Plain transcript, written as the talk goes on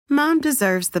Mom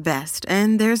deserves the best,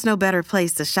 and there's no better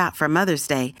place to shop for Mother's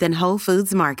Day than Whole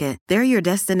Foods Market. They're your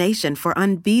destination for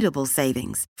unbeatable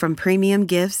savings, from premium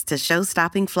gifts to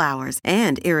show-stopping flowers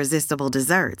and irresistible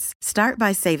desserts. Start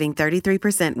by saving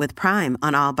 33% with Prime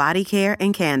on all body care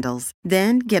and candles.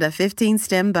 Then get a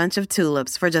 15-stem bunch of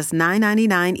tulips for just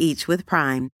 $9.99 each with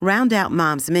Prime. Round out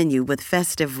Mom's menu with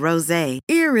festive rosé,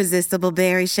 irresistible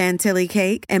berry chantilly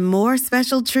cake, and more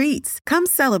special treats. Come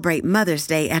celebrate Mother's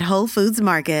Day at Whole Foods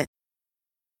Market.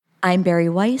 I'm Barry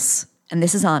Weiss, and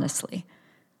this is Honestly.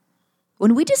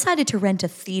 When we decided to rent a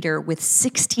theater with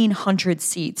 1,600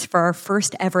 seats for our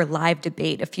first ever live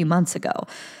debate a few months ago,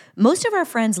 most of our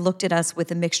friends looked at us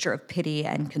with a mixture of pity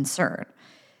and concern.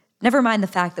 Never mind the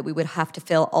fact that we would have to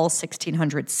fill all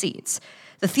 1,600 seats.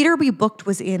 The theater we booked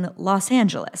was in Los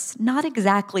Angeles, not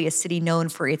exactly a city known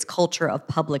for its culture of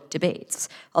public debates,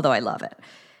 although I love it.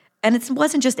 And it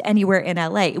wasn't just anywhere in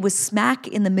LA. It was smack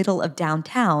in the middle of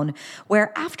downtown,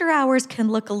 where after hours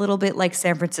can look a little bit like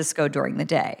San Francisco during the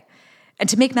day. And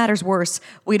to make matters worse,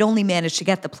 we'd only managed to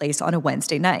get the place on a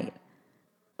Wednesday night.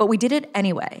 But we did it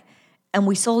anyway, and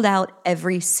we sold out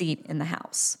every seat in the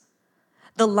house.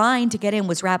 The line to get in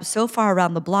was wrapped so far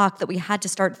around the block that we had to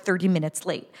start 30 minutes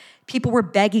late. People were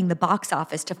begging the box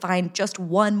office to find just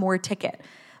one more ticket.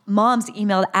 Moms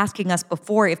emailed asking us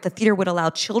before if the theater would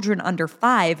allow children under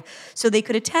 5 so they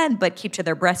could attend but keep to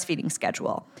their breastfeeding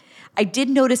schedule. I did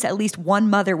notice at least one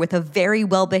mother with a very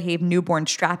well-behaved newborn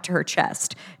strapped to her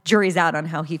chest. Jury's out on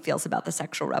how he feels about the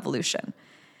sexual revolution.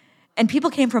 And people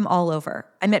came from all over.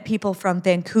 I met people from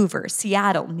Vancouver,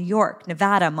 Seattle, New York,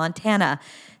 Nevada, Montana,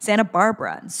 Santa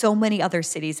Barbara, and so many other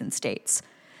cities and states.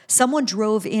 Someone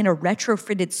drove in a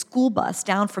retrofitted school bus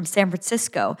down from San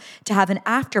Francisco to have an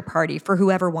after party for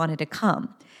whoever wanted to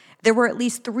come. There were at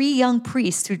least 3 young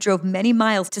priests who drove many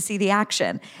miles to see the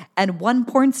action, and one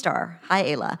porn star, hi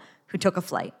Ayla, who took a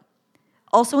flight.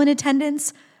 Also in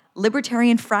attendance,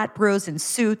 libertarian frat bros in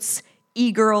suits,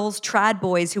 e-girls, trad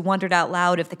boys who wondered out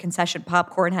loud if the concession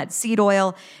popcorn had seed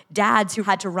oil, dads who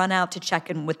had to run out to check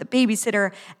in with the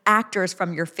babysitter, actors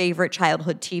from your favorite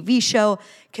childhood TV show,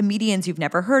 comedians you've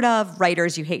never heard of,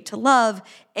 writers you hate to love,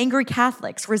 angry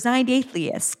Catholics, resigned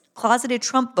atheists, closeted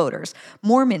Trump voters,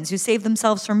 Mormons who saved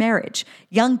themselves for marriage,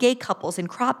 young gay couples in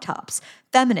crop tops,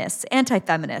 feminists,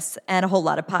 anti-feminists, and a whole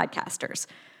lot of podcasters.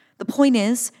 The point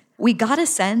is, we got a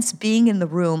sense being in the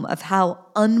room of how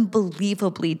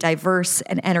unbelievably diverse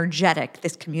and energetic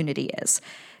this community is.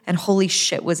 And holy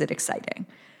shit, was it exciting.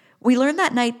 We learned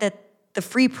that night that the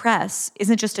Free Press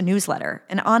isn't just a newsletter,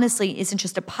 and honestly isn't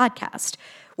just a podcast.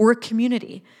 We're a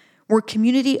community. We're a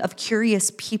community of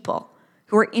curious people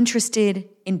who are interested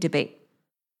in debate.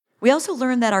 We also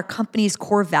learned that our company's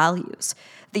core values,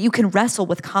 that you can wrestle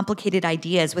with complicated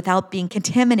ideas without being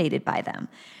contaminated by them,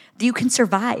 that you can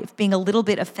survive being a little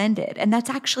bit offended, and that's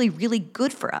actually really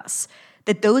good for us,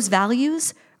 that those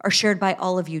values are shared by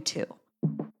all of you too.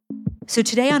 So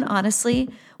today on Honestly,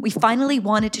 we finally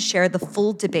wanted to share the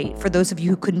full debate for those of you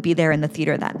who couldn't be there in the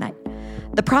theater that night.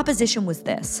 The proposition was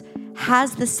this: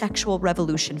 has the sexual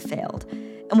revolution failed?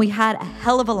 And we had a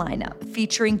hell of a lineup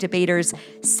featuring debaters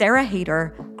Sarah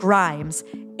Haider, Grimes,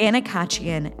 Anna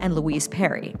Khachiyan, and Louise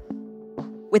Perry.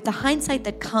 With the hindsight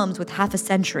that comes with half a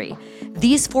century,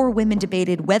 these 4 women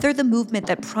debated whether the movement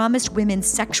that promised women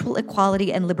sexual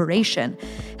equality and liberation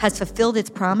has fulfilled its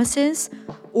promises,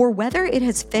 or whether it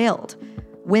has failed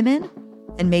women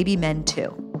and maybe men too.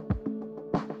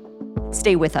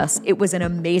 Stay with us. It was an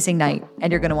amazing night, and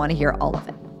you're going to want to hear all of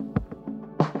it.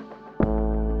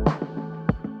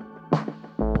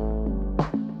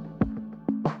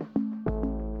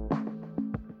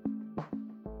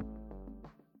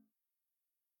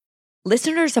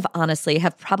 Listeners of Honestly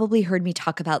have probably heard me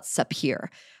talk about Sapir,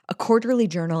 a quarterly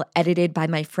journal edited by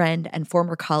my friend and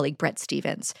former colleague Bret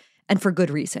Stephens, and for good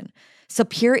reason.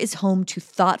 Sapir is home to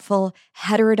thoughtful,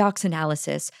 heterodox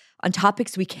analysis on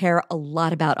topics we care a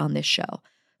lot about on this show: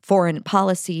 foreign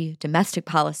policy, domestic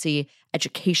policy,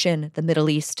 education, the Middle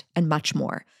East, and much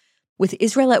more. With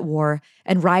Israel at war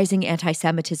and rising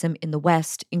anti-Semitism in the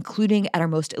West, including at our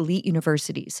most elite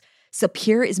universities,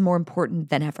 Sapir is more important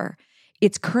than ever.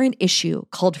 Its current issue,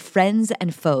 called Friends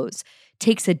and Foes,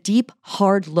 takes a deep,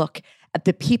 hard look at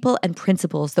the people and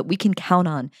principles that we can count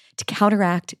on to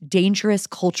counteract dangerous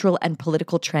cultural and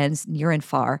political trends near and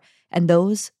far, and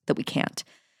those that we can't.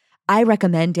 I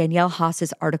recommend Danielle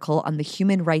Haas's article on the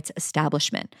human rights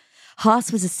establishment.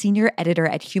 Haas was a senior editor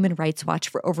at Human Rights Watch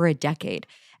for over a decade,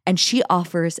 and she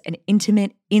offers an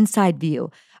intimate, inside view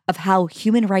of how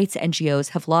human rights NGOs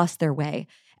have lost their way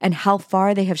and how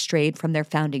far they have strayed from their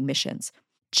founding missions.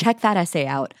 Check that essay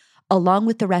out, along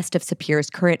with the rest of Sapir's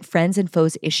current Friends and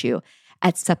Foes issue,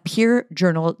 at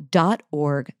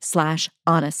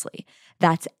sapirjournal.org/honestly.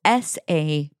 That's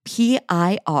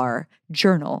SAPIR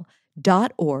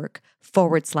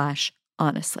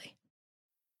journal.org/honestly.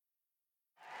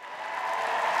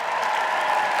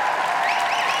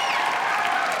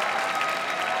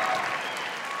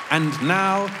 And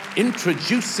now,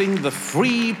 introducing the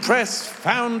Free Press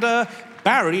founder,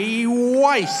 Bari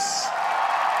Weiss.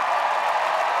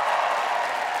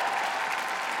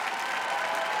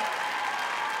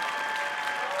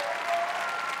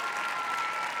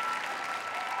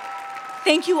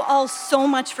 Thank you all so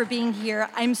much for being here.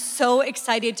 I'm so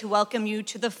excited to welcome you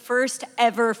to the first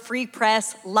ever Free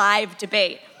Press live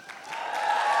debate.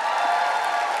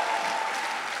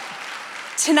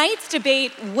 Tonight's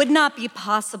debate would not be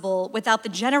possible without the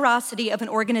generosity of an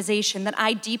organization that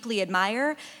I deeply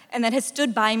admire and that has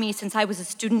stood by me since I was a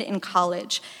student in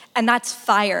college, and that's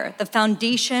FIRE, the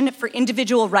Foundation for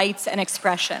Individual Rights and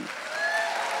Expression.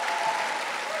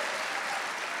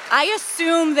 I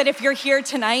assume that if you're here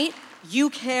tonight, you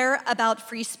care about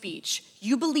free speech.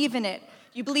 You believe in it.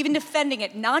 You believe in defending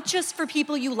it, not just for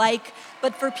people you like,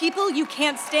 but for people you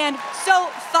can't stand. So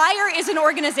FIRE is an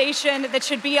organization that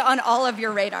should be on all of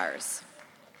your radars.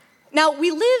 Now,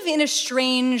 we live in a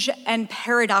strange and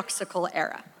paradoxical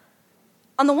era.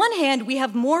 On the one hand, we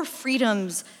have more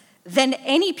freedoms than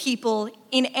any people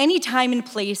in any time and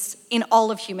place in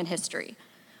all of human history.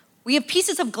 We have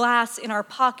pieces of glass in our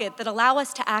pocket that allow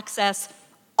us to access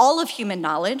all of human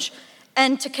knowledge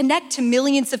and to connect to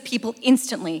millions of people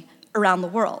instantly around the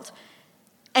world.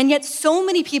 And yet so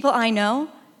many people I know,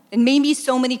 and maybe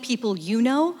so many people you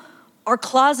know, are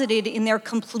closeted in their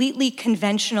completely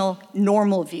conventional,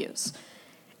 normal views.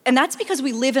 And that's because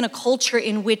we live in a culture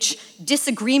in which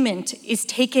disagreement is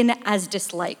taken as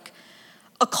dislike,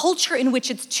 a culture in which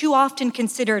it's too often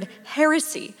considered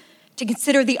heresy to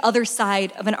consider the other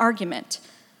side of an argument,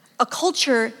 a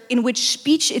culture in which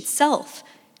speech itself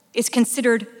is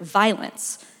considered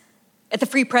violence. At the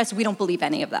Free Press, we don't believe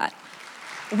any of that.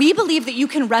 We believe that you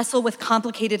can wrestle with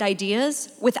complicated ideas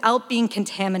without being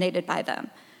contaminated by them.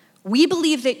 We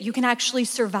believe that you can actually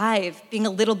survive being a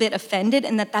little bit offended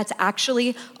and that that's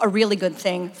actually a really good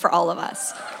thing for all of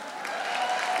us.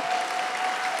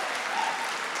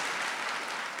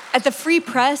 At the Free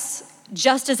Press,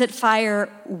 just as at FIRE,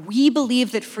 we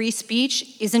believe that free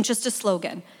speech isn't just a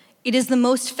slogan. It is the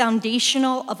most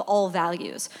foundational of all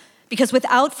values. Because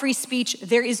without free speech,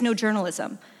 there is no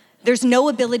journalism. There's no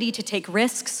ability to take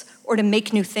risks or to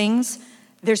make new things.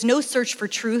 There's no search for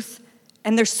truth,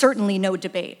 and there's certainly no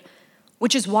debate.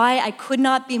 Which is why I could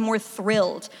not be more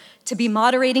thrilled to be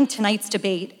moderating tonight's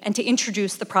debate and to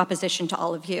introduce the proposition to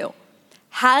all of you.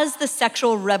 Has the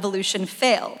sexual revolution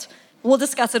failed? We'll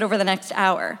discuss it over the next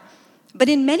hour. But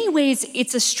in many ways,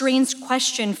 it's a strange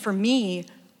question for me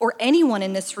or anyone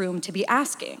in this room to be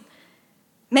asking.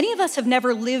 Many of us have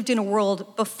never lived in a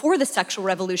world before the sexual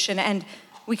revolution, and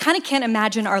we kind of can't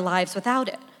imagine our lives without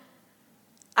it.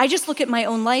 I just look at my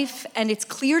own life, and it's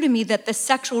clear to me that the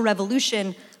sexual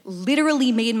revolution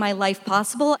literally made my life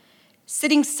possible.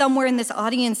 Sitting somewhere in this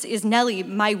audience is Nellie,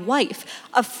 my wife,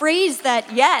 a phrase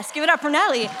that, yes, give it up for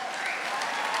Nellie.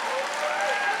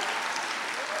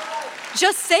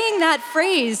 Just saying that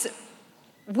phrase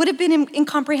would have been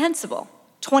incomprehensible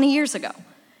 20 years ago.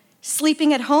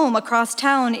 Sleeping at home across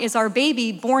town is our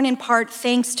baby, born in part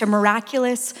thanks to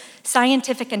miraculous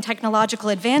scientific and technological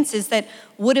advances that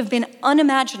would have been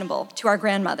unimaginable to our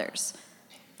grandmothers.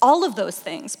 All of those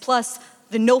things, plus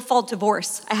the no-fault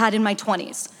divorce I had in my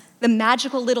 20s, the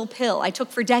magical little pill I took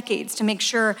for decades to make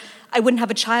sure I wouldn't have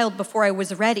a child before I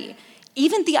was ready,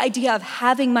 even the idea of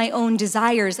having my own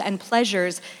desires and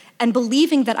pleasures and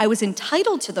believing that I was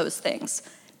entitled to those things,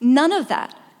 none of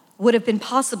that would have been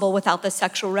possible without the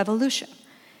sexual revolution.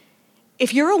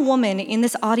 If you're a woman in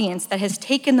this audience that has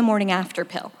taken the morning after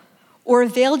pill, or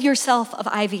availed yourself of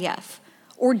IVF,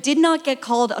 or did not get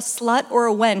called a slut or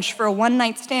a wench for a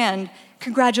one-night stand,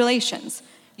 congratulations.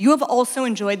 You have also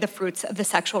enjoyed the fruits of the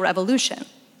sexual revolution.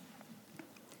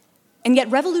 And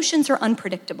yet revolutions are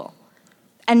unpredictable,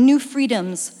 and new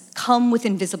freedoms come with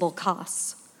invisible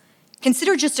costs.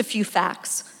 Consider just a few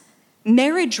facts.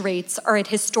 Marriage rates are at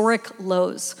historic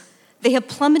lows. They have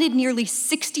plummeted nearly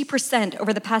 60%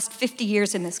 over the past 50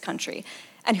 years in this country.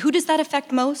 And who does that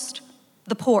affect most?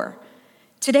 The poor.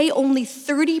 Today, only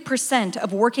 30%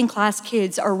 of working class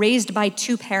kids are raised by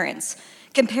two parents.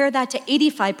 Compare that to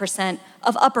 85%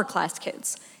 of upper class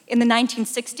kids. In the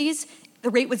 1960s, the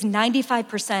rate was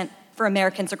 95% for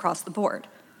Americans across the board.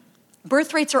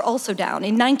 Birth rates are also down.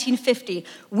 In 1950,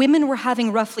 women were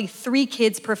having roughly 3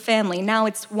 kids per family. Now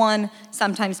it's 1,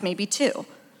 sometimes maybe 2.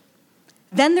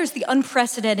 Then there's the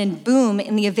unprecedented boom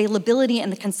in the availability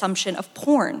and the consumption of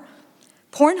porn.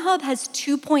 Pornhub has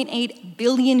 2.8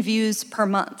 billion views per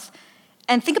month.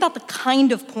 And think about the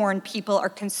kind of porn people are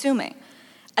consuming.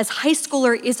 As high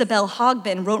schooler Isabel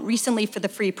Hogbin wrote recently for the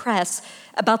Free Press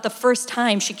about the first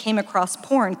time she came across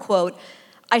porn, quote,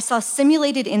 "I saw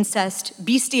simulated incest,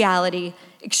 bestiality,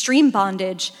 extreme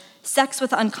bondage, sex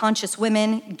with unconscious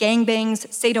women, gangbangs,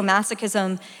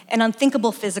 sadomasochism, and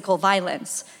unthinkable physical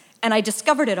violence. And I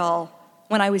discovered it all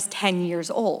when I was 10 years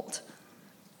old."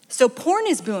 So porn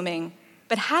is booming,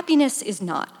 but happiness is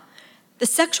not. The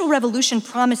sexual revolution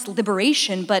promised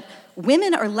liberation, but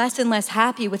women are less and less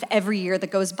happy with every year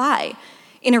that goes by.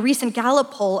 In a recent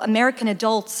Gallup poll, American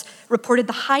adults reported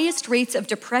the highest rates of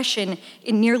depression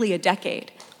in nearly a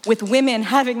decade, with women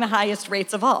having the highest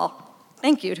rates of all.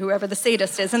 Thank you to whoever the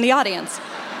sadist is in the audience.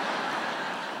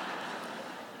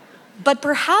 But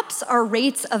perhaps our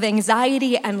rates of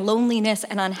anxiety and loneliness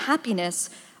and unhappiness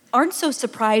aren't so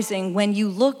surprising when you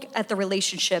look at the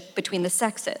relationship between the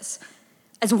sexes.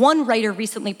 As one writer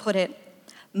recently put it,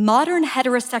 modern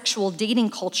heterosexual dating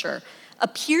culture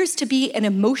appears to be an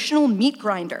emotional meat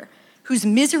grinder whose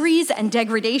miseries and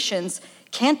degradations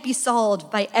can't be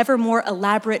solved by ever more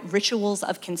elaborate rituals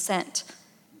of consent.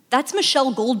 That's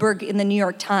Michelle Goldberg in the New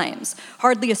York Times,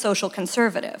 hardly a social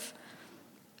conservative.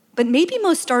 But maybe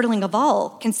most startling of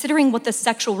all, considering what the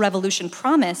sexual revolution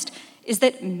promised, is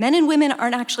that men and women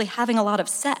aren't actually having a lot of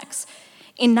sex.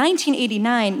 In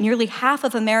 1989, nearly half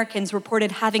of Americans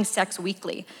reported having sex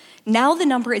weekly. Now the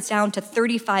number is down to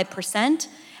 35%,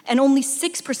 and only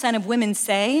 6% of women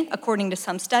say, according to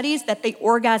some studies, that they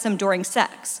orgasm during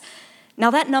sex. Now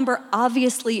that number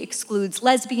obviously excludes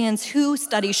lesbians who,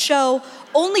 studies show,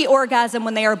 only orgasm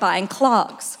when they are buying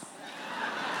clogs.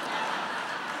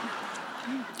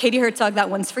 Katie Herzog, that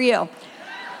one's for you.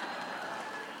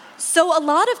 So a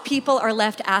lot of people are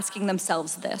left asking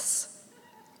themselves this.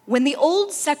 When the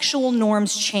old sexual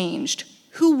norms changed,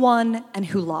 who won and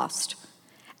who lost?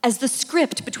 As the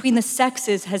script between the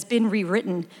sexes has been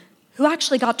rewritten, who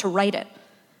actually got to write it?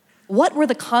 What were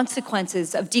the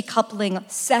consequences of decoupling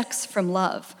sex from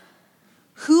love?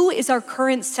 Who is our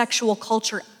current sexual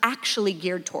culture actually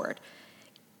geared toward?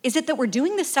 Is it that we're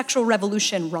doing the sexual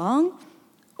revolution wrong?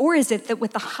 Or is it that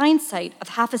with the hindsight of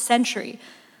half a century,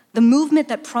 the movement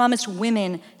that promised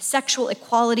women sexual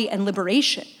equality and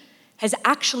liberation has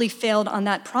actually failed on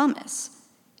that promise?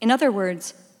 In other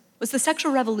words, was the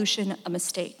sexual revolution a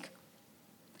mistake?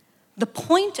 The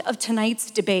point of tonight's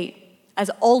debate,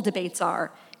 as all debates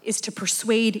are, is to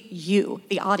persuade you,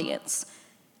 the audience.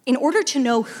 In order to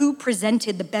know who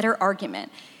presented the better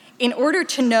argument, in order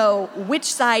to know which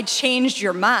side changed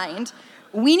your mind,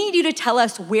 we need you to tell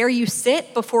us where you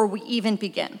sit before we even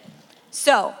begin.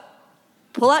 So,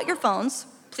 pull out your phones,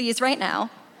 please, right now,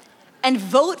 and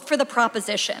vote for the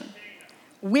proposition.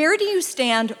 Where do you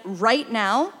stand right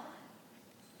now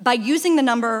by using the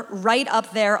number right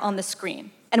up there on the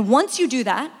screen? And once you do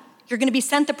that, you're going to be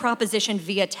sent the proposition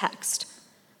via text.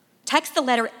 Text the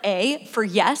letter A for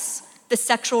yes, the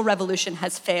sexual revolution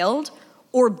has failed,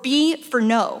 or B for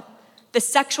no, the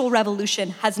sexual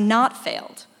revolution has not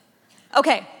failed.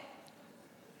 Okay,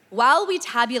 while we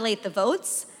tabulate the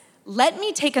votes, let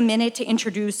me take a minute to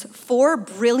introduce 4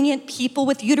 brilliant people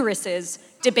with uteruses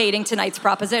debating tonight's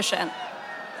proposition.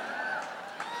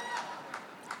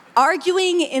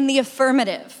 Arguing in the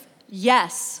affirmative,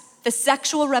 yes, the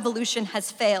sexual revolution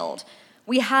has failed,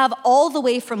 we have all the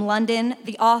way from London,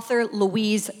 the author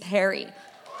Louise Perry.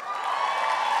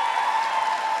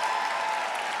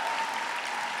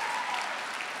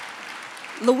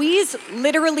 Louise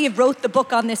literally wrote the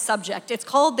book on this subject. It's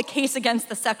called The Case Against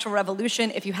the Sexual Revolution.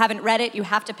 If you haven't read it, you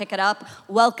have to pick it up.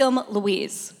 Welcome,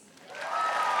 Louise.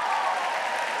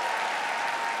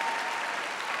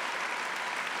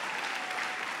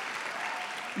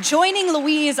 Joining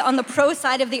Louise on the pro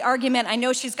side of the argument, I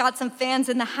know she's got some fans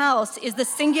in the house, is the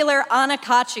singular Anna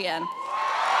Khachiyan.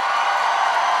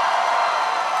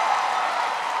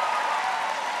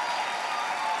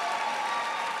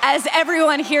 As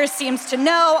everyone here seems to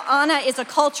know, Anna is a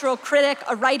cultural critic,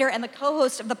 a writer, and the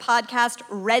co-host of the podcast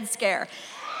Red Scare,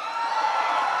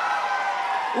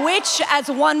 which,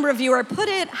 as one reviewer put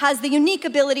it, has the unique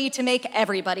ability to make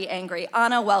everybody angry.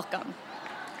 Anna, welcome.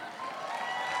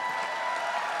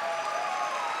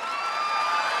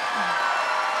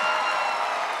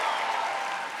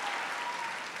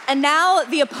 And now,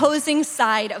 the opposing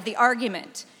side of the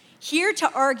argument. Here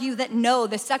to argue that no,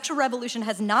 the sexual revolution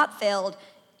has not failed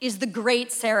is the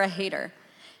great Sarah Haider.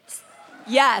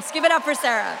 Yes, give it up for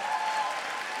Sarah.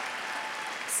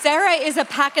 Sarah is a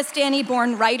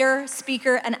Pakistani-born writer,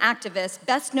 speaker, and activist,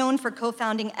 best known for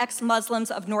co-founding Ex-Muslims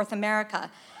of North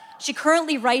America. She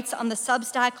currently writes on the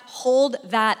Substack Hold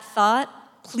That Thought.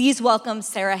 Please welcome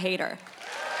Sarah Haider.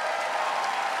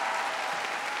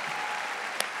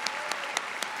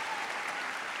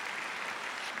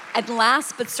 And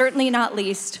last but certainly not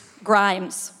least,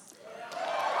 Grimes.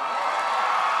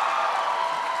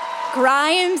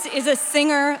 Grimes is a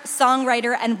singer,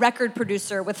 songwriter, and record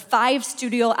producer with 5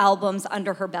 studio albums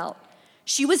under her belt.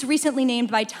 She was recently named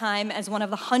by Time as one of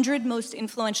the 100 most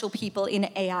influential people in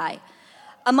AI.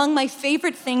 Among my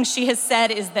favorite things she has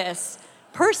said is this: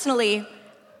 personally,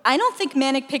 I don't think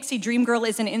Manic Pixie Dream Girl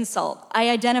is an insult. I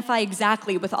identify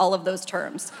exactly with all of those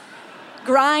terms.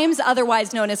 Grimes,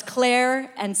 otherwise known as Claire,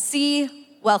 and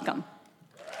C, welcome.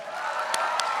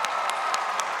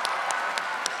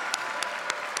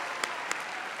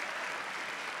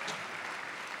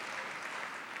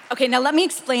 Okay, now let me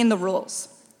explain the rules.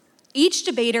 Each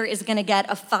debater is gonna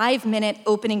get a 5-minute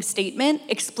opening statement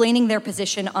explaining their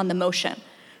position on the motion.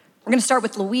 We're gonna start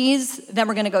with Louise, then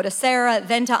we're gonna go to Sarah,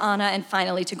 then to Anna, and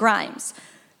finally to Grimes.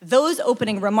 Those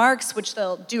opening remarks, which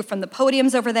they'll do from the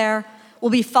podiums over there, will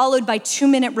be followed by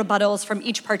 2-minute rebuttals from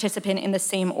each participant in the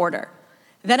same order.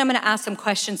 Then I'm gonna ask some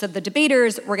questions of the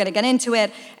debaters, we're gonna get into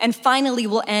it, and finally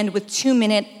we'll end with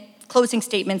 2-minute closing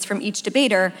statements from each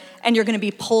debater, and you're gonna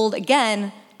be polled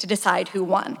again to decide who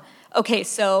won. Okay,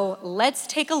 so let's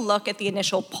take a look at the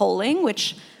initial polling,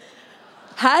 which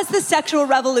has the sexual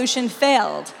revolution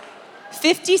failed?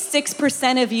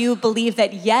 56% of you believe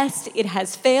that yes, it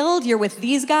has failed. You're with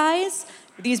these guys,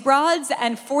 these broads,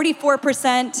 and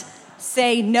 44%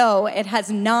 say no, it has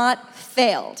not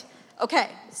failed. Okay,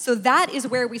 so that is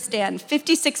where we stand,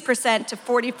 56% to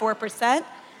 44%.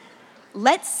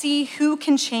 Let's see who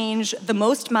can change the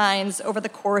most minds over the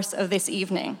course of this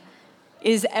evening.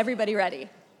 Is everybody ready?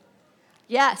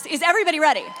 Yes, is everybody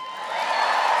ready?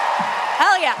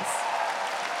 Hell yes.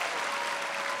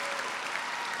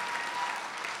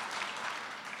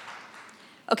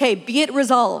 Okay, be it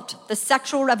resolved. The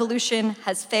sexual revolution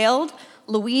has failed.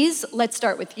 Louise, let's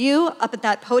start with you. Up at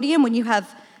that podium, when you have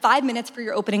 5 minutes for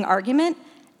your opening argument,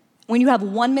 when you have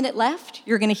 1 minute left,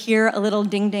 you're gonna hear a little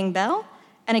ding ding bell.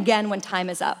 And again, when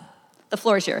time is up. The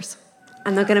floor is yours.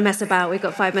 I'm not gonna mess about, we've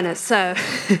got 5 minutes. So,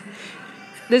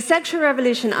 the sexual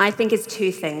revolution, I think, is 2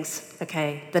 things,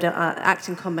 okay, that act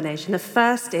in combination. The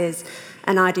first is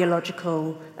an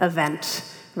ideological event,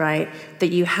 right?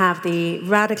 That you have the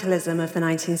radicalism of the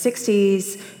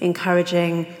 1960s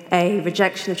encouraging a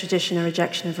rejection of tradition, a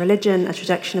rejection of religion, a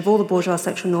rejection of all the bourgeois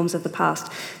sexual norms of the past.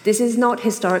 This is not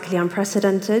historically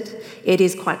unprecedented. It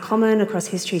is quite common across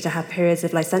history to have periods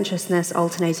of licentiousness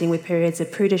alternating with periods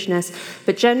of prudishness,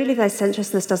 but generally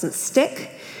licentiousness doesn't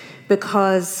stick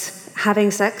because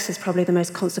having sex is probably the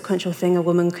most consequential thing a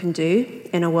woman can do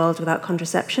in a world without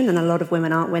contraception, and a lot of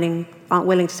women aren't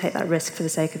willing to take that risk for the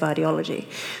sake of ideology,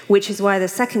 which is why the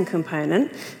second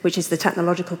component, which is the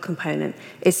technological component,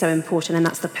 is so important, and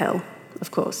that's the pill,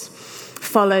 of course.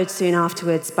 Followed soon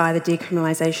afterwards by the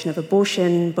decriminalization of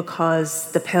abortion,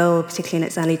 because the pill, particularly in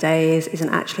its early days, isn't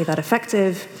actually that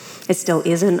effective. It still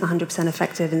isn't 100%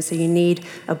 effective, and so you need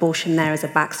abortion there as a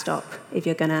backstop if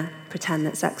you're going to pretend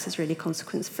that sex is really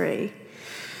consequence-free.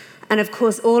 And of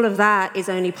course, all of that is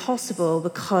only possible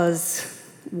because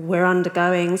we're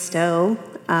undergoing still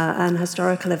an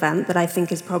historical event that I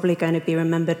think is probably going to be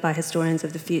remembered by historians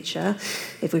of the future,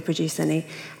 if we produce any,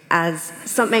 as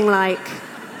something like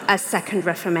a second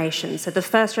Reformation. So the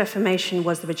first Reformation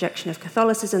was the rejection of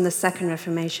Catholicism. The second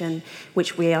Reformation,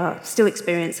 which we are still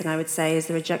experiencing, I would say, is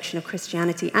the rejection of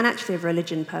Christianity and actually of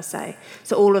religion per se.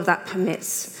 So all of that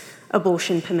permits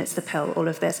abortion, permits the pill, all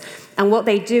of this. And what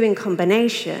they do in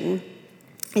combination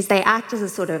is they act as a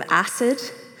sort of acid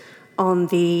on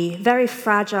the very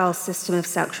fragile system of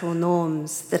sexual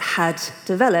norms that had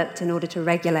developed in order to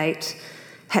regulate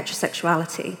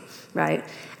heterosexuality, right?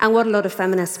 And what a lot of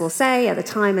feminists will say at the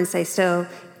time, and say still,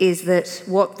 is that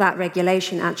what that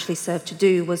regulation actually served to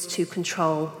do was to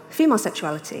control female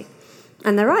sexuality.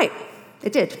 And they're right,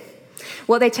 it did.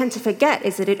 What they tend to forget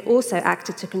is that it also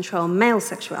acted to control male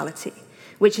sexuality,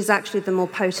 which is actually the more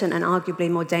potent and arguably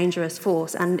more dangerous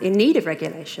force and in need of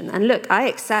regulation. And look, I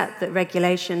accept that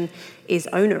regulation is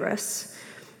onerous.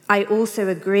 I also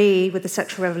agree with the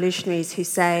sexual revolutionaries who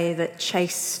say that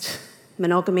chaste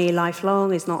monogamy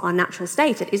lifelong is not our natural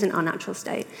state. It isn't our natural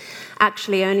state.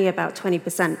 Actually, only about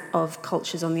 20% of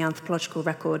cultures on the anthropological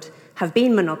record have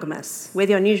been monogamous. We're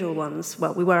the unusual ones.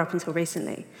 Well, we were up until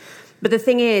recently. But the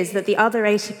thing is that the other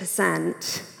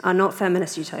 80% are not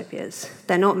feminist utopias.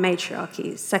 They're not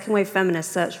matriarchies. Second-wave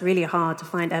feminists searched really hard to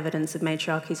find evidence of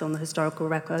matriarchies on the historical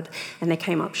record, and they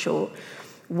came up short.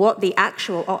 What the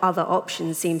actual other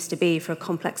option seems to be for a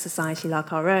complex society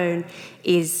like our own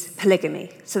is polygamy.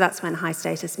 So that's when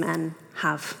high-status men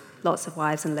have lots of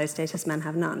wives and low-status men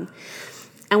have none.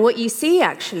 And what you see,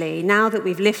 actually, now that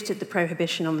we've lifted the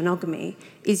prohibition on monogamy,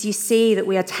 is you see that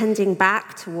we are tending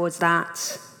back towards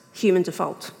that human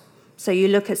default. So you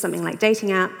look at something like dating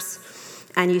apps,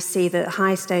 and you see that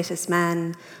high-status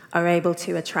men are able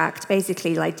to attract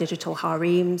basically like digital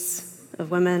harems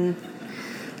of women.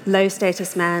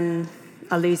 Low-status men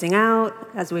are losing out,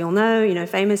 as we all know,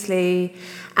 famously.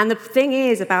 And the thing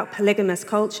is about polygamous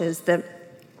cultures that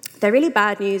they're really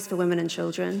bad news for women and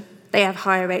children. They have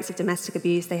higher rates of domestic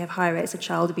abuse, they have higher rates of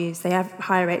child abuse, they have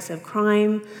higher rates of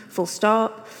crime, full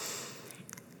stop.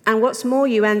 And what's more,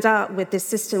 you end up with this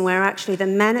system where actually the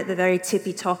men at the very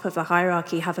tippy top of the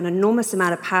hierarchy have an enormous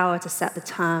amount of power to set the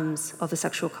terms of the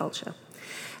sexual culture.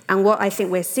 And what I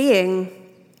think we're seeing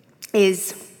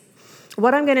is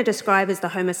what I'm going to describe as the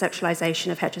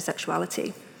homosexualization of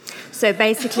heterosexuality. So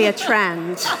basically a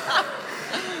trend.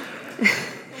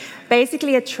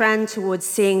 Basically a trend towards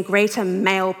seeing greater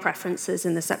male preferences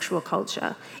in the sexual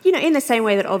culture. In the same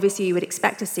way that obviously you would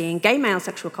expect to see in gay male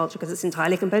sexual culture because it's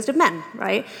entirely composed of men,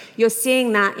 right? You're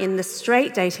seeing that in the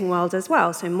straight dating world as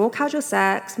well. So more casual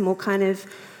sex, more kind of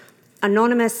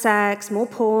anonymous sex, more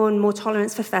porn, more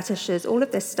tolerance for fetishes, all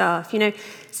of this stuff.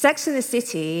 Sex and the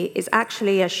City is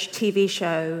actually a TV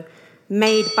show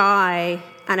made by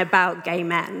and about gay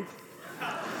men.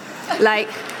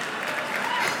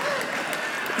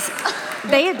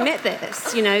 They admit this,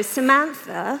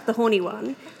 Samantha, the horny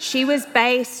one, she was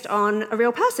based on a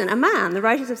real person, a man. The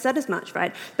writers have said as much,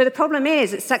 right? But the problem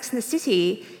is that Sex and the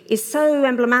City is so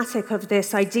emblematic of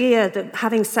this idea that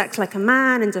having sex like a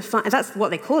man and that's what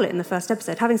they call it in the first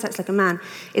episode, having sex like a man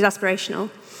is aspirational.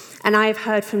 And I've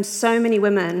heard from so many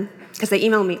women, because they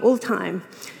email me all the time,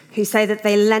 who say that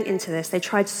they lent into this. They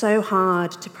tried so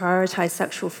hard to prioritize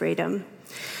sexual freedom,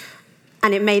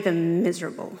 and it made them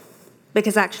miserable.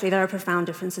 Because actually there are profound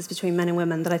differences between men and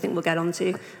women that I think we'll get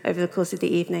onto over the course of the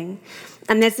evening.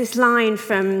 And there's this line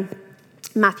from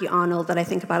Matthew Arnold that I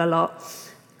think about a lot.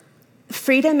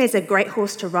 Freedom is a great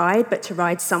horse to ride, but to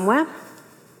ride somewhere.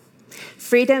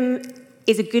 Freedom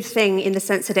is a good thing in the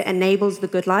sense that it enables the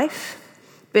good life.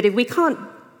 But if we can't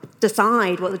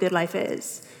decide what the good life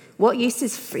is, what use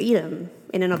is freedom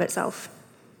in and of itself?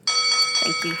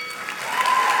 Thank you.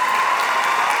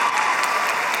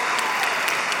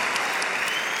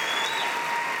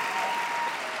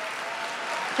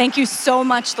 Thank you so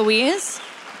much, Louise.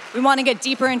 We want to get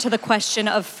deeper into the question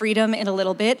of freedom in a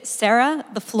little bit. Sarah,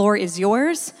 the floor is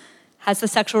yours. Has the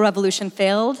sexual revolution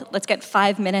failed? Let's get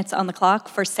 5 minutes on the clock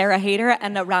for Sarah Haider,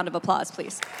 and a round of applause,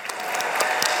 please.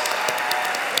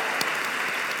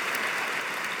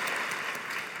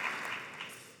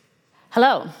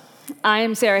 Hello, I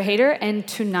am Sarah Haider, and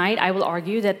tonight I will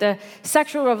argue that the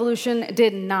sexual revolution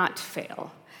did not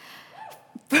fail.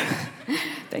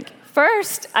 Thank you.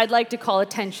 First, I'd like to call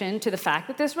attention to the fact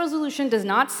that this resolution does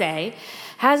not say,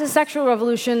 has the sexual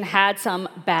revolution had some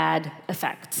bad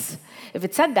effects? If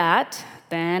it said that,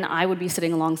 then I would be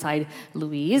sitting alongside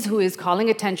Louise, who is calling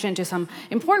attention to some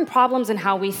important problems in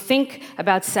how we think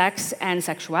about sex and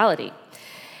sexuality.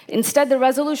 Instead, the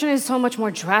resolution is so much more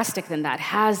drastic than that.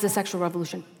 Has the sexual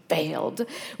revolution failed?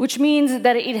 Which means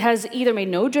that it has either made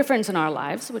no difference in our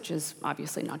lives, which is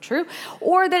obviously not true,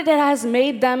 or that it has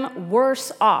made them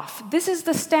worse off. This is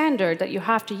the standard that you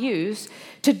have to use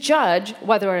to judge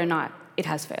whether or not it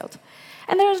has failed.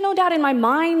 And there is no doubt in my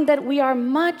mind that we are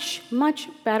much, much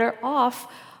better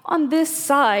off on this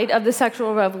side of the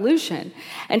sexual revolution.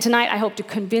 And tonight, I hope to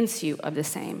convince you of the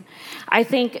same. I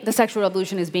think the sexual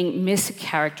revolution is being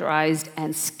mischaracterized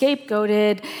and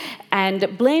scapegoated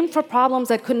and blamed for problems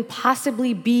that couldn't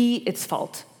possibly be its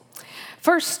fault.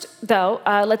 First, though,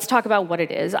 let's talk about what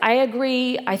it is. I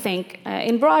agree, I think,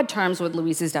 in broad terms with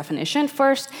Louise's definition.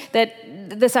 First,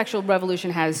 that the sexual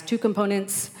revolution has two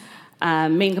components.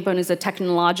 Main components are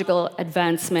technological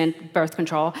advancement, birth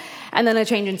control, and then a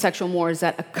change in sexual mores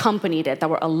that accompanied it, that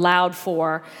were allowed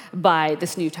for by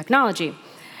this new technology.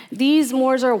 These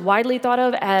mores are widely thought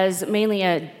of as mainly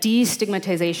a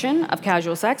destigmatization of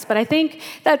casual sex, but I think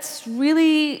that's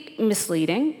really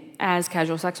misleading, as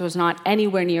casual sex was not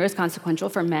anywhere near as consequential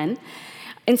for men.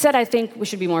 Instead, I think we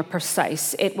should be more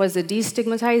precise. It was a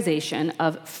destigmatization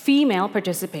of female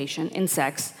participation in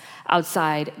sex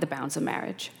outside the bounds of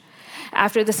marriage.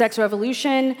 After the sex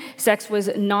revolution, sex was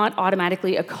not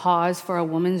automatically a cause for a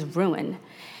woman's ruin.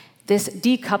 This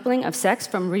decoupling of sex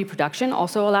from reproduction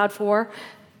also allowed for,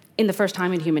 in the first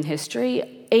time in human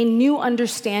history, a new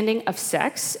understanding of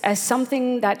sex as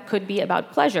something that could be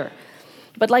about pleasure.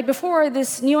 But like before,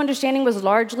 this new understanding was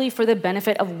largely for the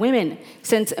benefit of women.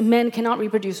 Since men cannot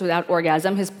reproduce without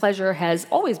orgasm, his pleasure has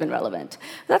always been relevant.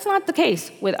 That's not the case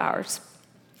with ours.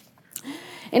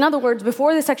 In other words,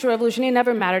 before the sexual revolution, it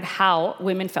never mattered how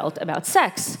women felt about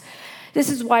sex. This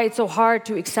is why it's so hard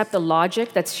to accept the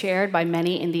logic that's shared by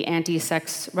many in the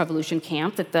anti-sex revolution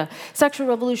camp, that the sexual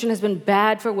revolution has been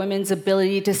bad for women's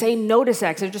ability to say no to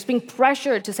sex. They're just being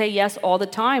pressured to say yes all the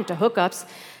time to hookups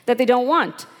that they don't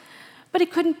want. But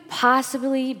it couldn't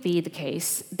possibly be the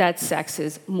case that sex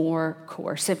is more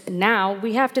coercive. Now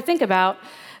we have to think about,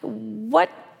 what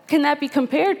can that be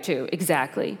compared to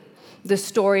exactly? The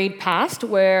storied past,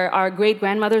 where our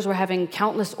great-grandmothers were having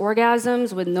countless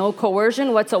orgasms with no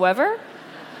coercion whatsoever?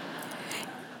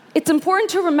 It's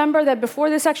important to remember that before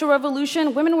the sexual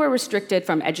revolution, women were restricted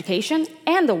from education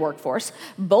and the workforce,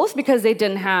 both because they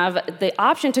didn't have the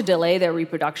option to delay their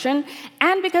reproduction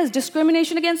and because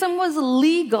discrimination against them was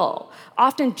legal,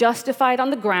 often justified on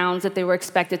the grounds that they were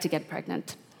expected to get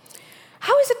pregnant.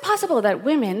 How is it possible that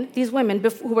these women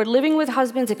who were living with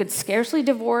husbands they could scarcely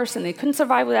divorce and they couldn't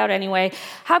survive without anyway,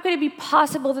 how could it be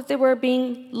possible that they were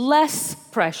being less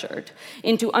pressured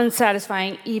into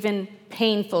unsatisfying, even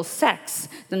painful sex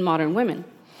than modern women?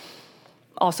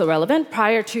 Also relevant,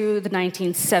 prior to the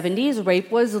 1970s, rape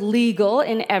was legal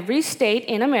in every state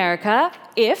in America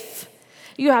if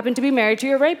you happened to be married to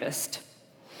your rapist.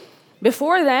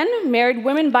 Before then, married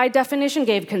women by definition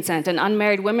gave consent, and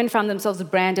unmarried women found themselves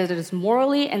branded as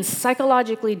morally and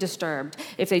psychologically disturbed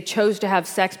if they chose to have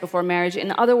sex before marriage.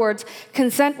 In other words,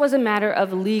 consent was a matter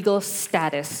of legal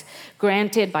status,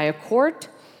 granted by a court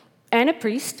and a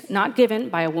priest, not given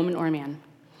by a woman or a man.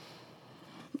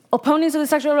 Opponents of the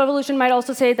sexual revolution might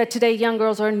also say that today young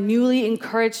girls are newly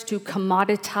encouraged to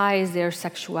commoditize their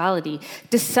sexuality,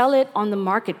 to sell it on the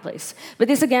marketplace. But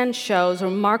this again shows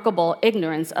remarkable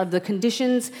ignorance of the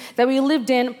conditions that we lived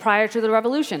in prior to the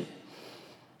revolution.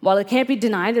 While it can't be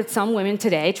denied that some women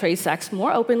today trade sex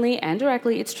more openly and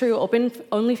directly, it's true,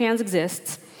 OnlyFans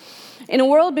exists. In a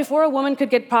world before a woman could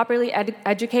get properly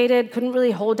educated, couldn't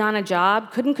really hold down a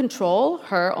job, couldn't control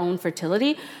her own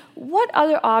fertility, what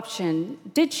other option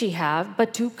did she have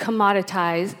but to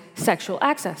commoditize sexual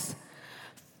access?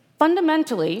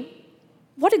 Fundamentally,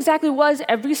 what exactly was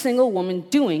every single woman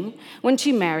doing when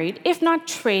she married, if not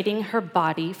trading her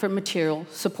body for material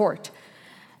support?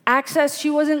 Access she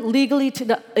wasn't legally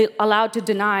allowed to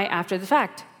deny after the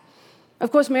fact.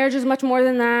 Of course, marriage is much more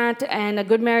than that, and a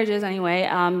good marriage is anyway,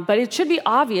 but it should be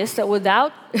obvious that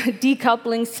without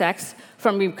decoupling sex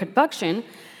from reproduction,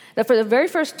 that for the very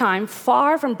first time,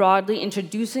 far from broadly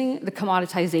introducing the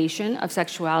commoditization of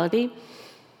sexuality,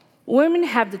 women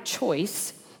have the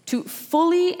choice to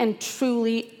fully and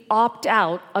truly opt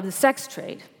out of the sex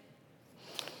trade.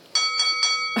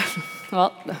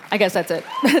 Well, I guess that's it.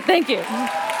 Thank you.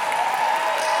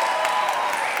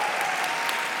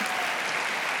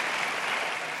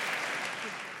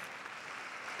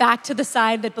 Back to the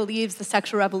side that believes the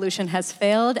sexual revolution has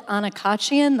failed. Anna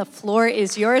Khachiyan, the floor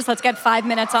is yours. Let's get 5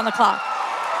 minutes on the clock.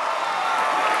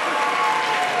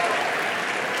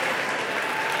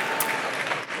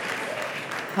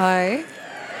 Hi.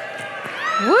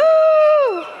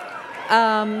 Woo!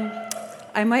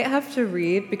 I might have to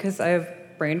read because I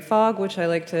have brain fog, which I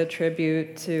like to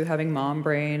attribute to having mom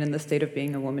brain and the state of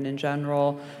being a woman in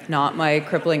general, not my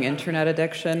crippling internet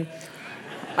addiction.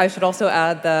 I should also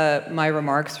add that my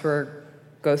remarks were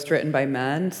ghostwritten by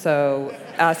men, so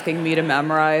asking me to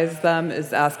memorize them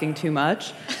is asking too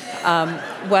much.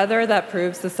 Whether that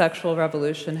proves the sexual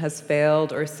revolution has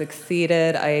failed or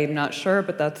succeeded, I'm not sure,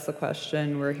 but that's the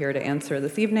question we're here to answer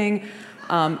this evening.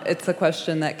 It's a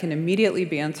question that can immediately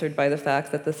be answered by the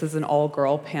fact that this is an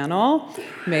all-girl panel.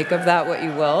 Make of that what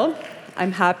you will.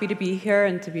 I'm happy to be here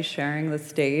and to be sharing the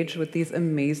stage with these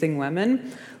amazing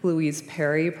women. Louise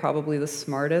Perry, probably the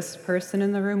smartest person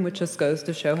in the room, which just goes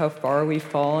to show how far we've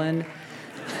fallen.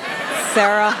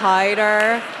 Sarah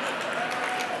Haider,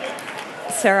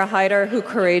 who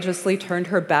courageously turned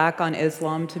her back on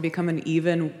Islam to become an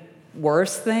even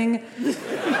worse thing.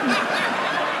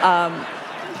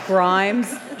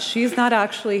 Grimes, she's not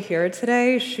actually here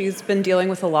today. She's been dealing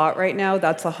with a lot right now.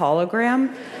 That's a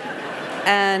hologram.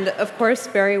 And, of course,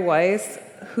 Bari Weiss,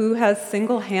 who has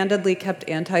single-handedly kept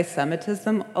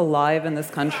anti-Semitism alive in this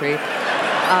country.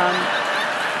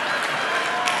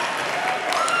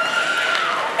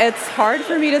 It's hard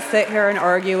for me to sit here and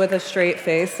argue with a straight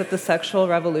face that the sexual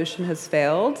revolution has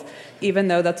failed, even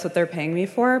though that's what they're paying me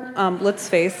for. Let's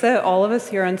face it, all of us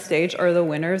here on stage are the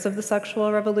winners of the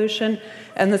sexual revolution,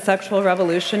 and the sexual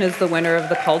revolution is the winner of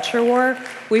the culture war.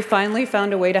 We finally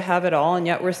found a way to have it all, and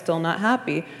yet we're still not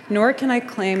happy. Nor can I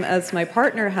claim, as my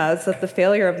partner has, that the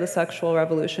failure of the sexual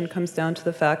revolution comes down to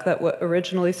the fact that what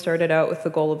originally started out with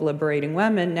the goal of liberating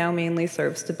women now mainly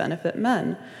serves to benefit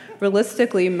men.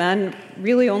 Realistically, men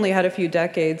really only had a few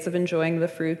decades of enjoying the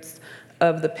fruits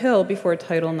of the pill before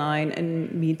Title IX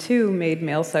and Me Too made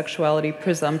male sexuality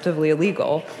presumptively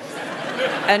illegal.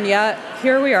 And yet,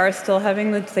 here we are still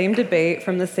having the same debate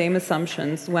from the same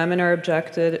assumptions. Women are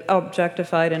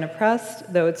objectified and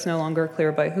oppressed, though it's no longer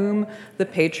clear by whom. The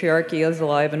patriarchy is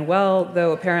alive and well,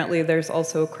 though apparently there's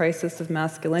also a crisis of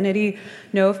masculinity.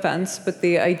 No offense, but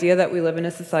the idea that we live in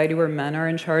a society where men are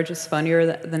in charge is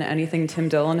funnier than anything Tim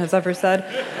Dillon has ever said.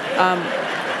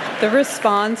 The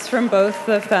response from both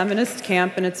the feminist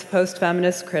camp and its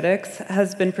post-feminist critics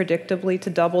has been predictably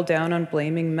to double down on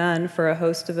blaming men for a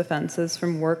host of offenses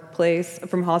from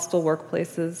hostile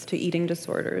workplaces to eating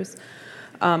disorders.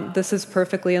 This is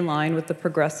perfectly in line with the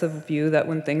progressive view that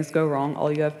when things go wrong,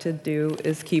 all you have to do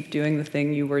is keep doing the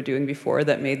thing you were doing before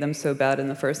that made them so bad in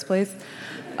the first place.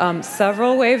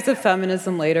 Several waves of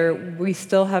feminism later, we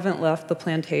still haven't left the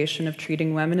plantation of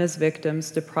treating women as victims,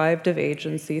 deprived of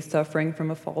agency, suffering from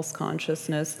a false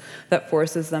consciousness that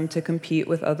forces them to compete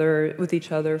with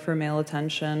each other for male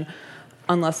attention,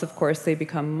 unless, of course, they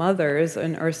become mothers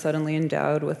and are suddenly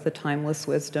endowed with the timeless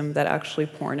wisdom that actually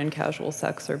porn and casual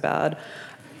sex are bad.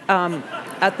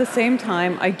 At the same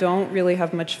time, I don't really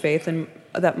have much faith in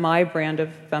that my brand of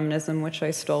feminism, which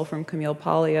I stole from Camille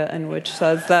Paglia, and which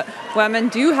says that women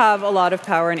do have a lot of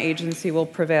power and agency, will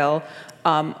prevail.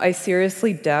 I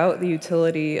seriously doubt the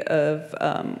utility of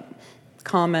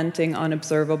commenting on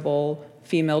observable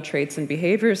female traits and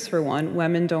behaviors, for one.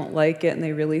 Women don't like it, and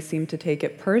they really seem to take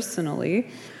it personally,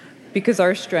 because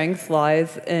our strength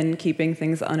lies in keeping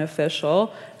things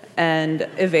unofficial and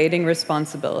evading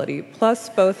responsibility. Plus,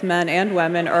 both men and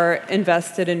women are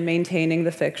invested in maintaining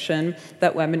the fiction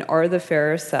that women are the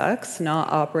fairer sex, not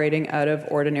operating out of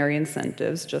ordinary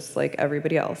incentives, just like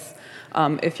everybody else.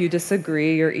 If you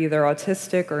disagree, you're either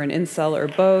autistic or an incel or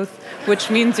both, which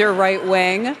means you're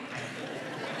right-wing,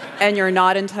 and you're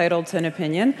not entitled to an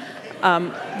opinion.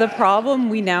 The problem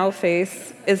we now face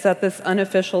is that this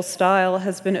unofficial style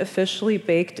has been officially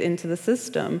baked into the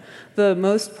system. The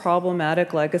most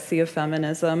problematic legacy of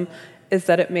feminism is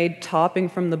that it made topping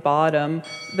from the bottom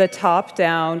the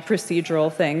top-down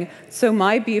procedural thing. So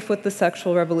my beef with the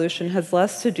sexual revolution has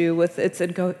less to do with its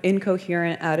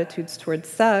incoherent attitudes towards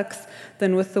sex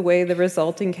than with the way the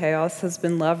resulting chaos has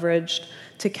been leveraged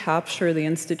to capture the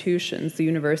institutions, the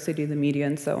university, the media,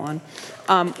 and so on.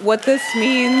 What this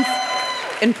means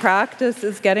in practice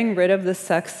is getting rid of the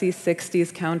sexy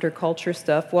 60s counterculture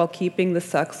stuff while keeping the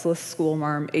sexless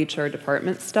schoolmarm HR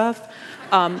department stuff.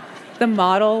 The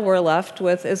model we're left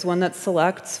with is one that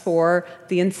selects for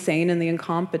the insane and the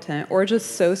incompetent, or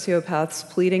just sociopaths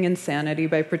pleading insanity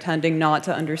by pretending not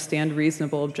to understand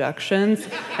reasonable objections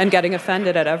and getting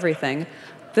offended at everything.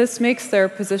 This makes their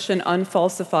position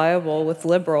unfalsifiable with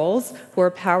liberals who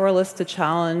are powerless to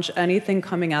challenge anything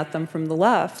coming at them from the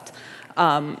left.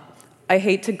 I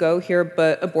hate to go here,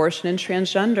 but abortion and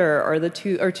transgender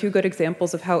are two good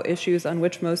examples of how issues on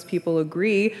which most people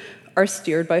agree are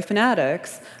steered by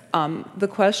fanatics. The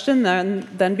question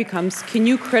then becomes, can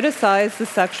you criticize the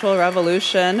sexual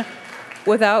revolution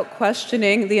without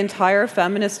questioning the entire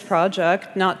feminist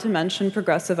project, not to mention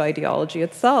progressive ideology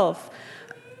itself?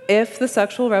 If the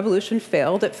sexual revolution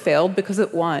failed, it failed because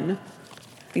it won.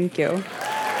 Thank you.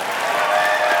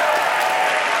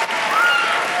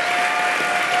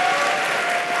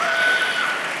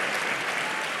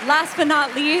 Last but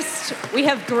not least, we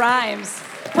have Grimes,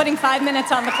 putting 5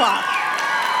 minutes on the clock.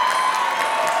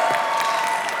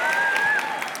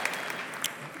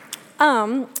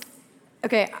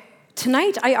 Okay,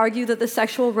 tonight I argue that the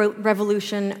sexual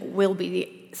revolution will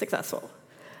be successful.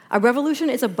 A revolution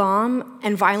is a bomb,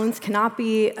 and violence cannot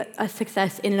be a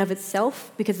success in and of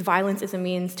itself because violence is a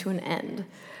means to an end.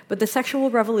 But the sexual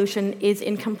revolution is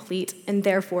incomplete and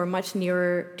therefore much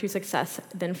nearer to success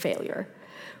than failure.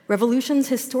 Revolutions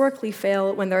historically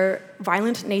fail when their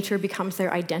violent nature becomes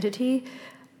their identity,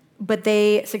 but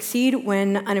they succeed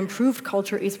when an improved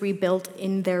culture is rebuilt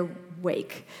in their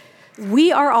wake.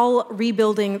 We are all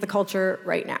rebuilding the culture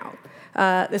right now.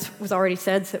 This was already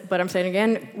said, but I'm saying it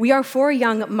again. We are 4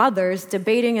 young mothers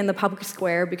debating in the public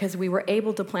square because we were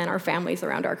able to plan our families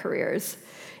around our careers.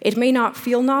 It may not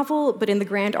feel novel, but in the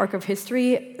grand arc of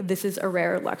history, this is a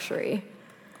rare luxury.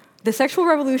 The sexual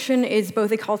revolution is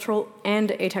both a cultural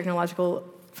and a technological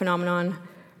phenomenon.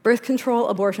 Birth control,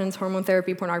 abortions, hormone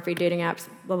therapy, pornography, dating apps,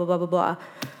 blah, blah, blah, blah,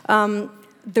 blah.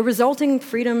 The resulting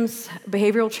freedoms,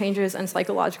 behavioral changes, and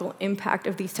psychological impact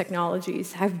of these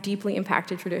technologies have deeply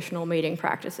impacted traditional mating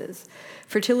practices.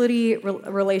 Fertility,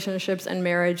 relationships, and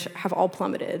marriage have all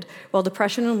plummeted, while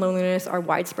depression and loneliness are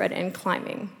widespread and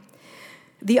climbing.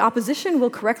 The opposition will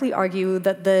correctly argue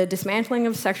that the dismantling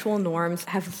of sexual norms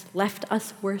has left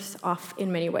us worse off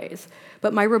in many ways.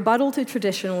 But my rebuttal to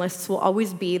traditionalists will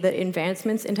always be that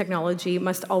advancements in technology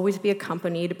must always be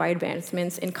accompanied by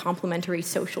advancements in complementary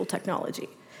social technology.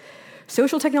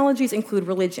 Social technologies include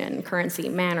religion, currency,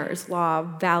 manners, law,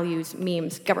 values,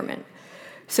 memes, government.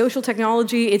 Social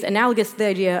technology is analogous to the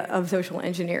idea of social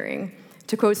engineering.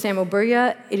 To quote Samo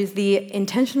Burja, it is the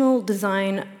intentional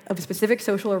design of specific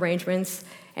social arrangements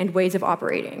and ways of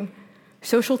operating.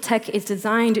 Social tech is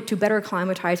designed to better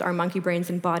acclimatize our monkey brains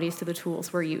and bodies to the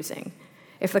tools we're using.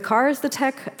 If the car is the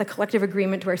tech, the collective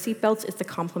agreement to our seatbelts is the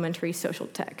complementary social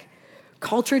tech.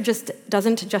 Culture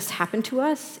doesn't just happen to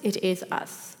us, it is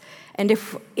us. And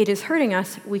if it is hurting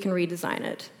us, we can redesign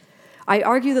it. I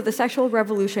argue that the sexual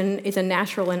revolution is a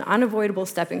natural and unavoidable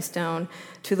stepping stone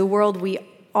to the world we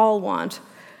all want,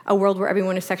 a world where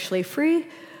everyone is sexually free,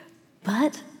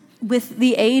 but with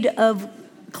the aid of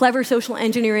clever social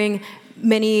engineering,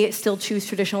 many still choose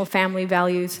traditional family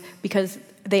values because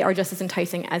they are just as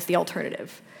enticing as the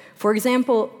alternative. For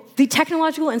example, the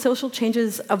technological and social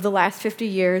changes of the last 50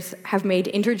 years have made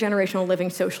intergenerational living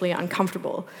socially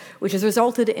uncomfortable, which has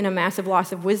resulted in a massive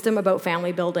loss of wisdom about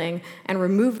family building and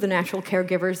removed the natural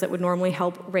caregivers that would normally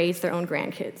help raise their own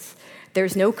grandkids.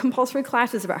 There's no compulsory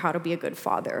classes about how to be a good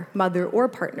father, mother, or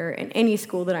partner in any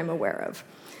school that I'm aware of.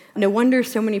 No wonder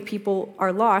so many people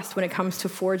are lost when it comes to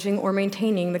forging or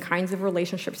maintaining the kinds of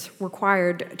relationships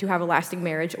required to have a lasting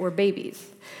marriage or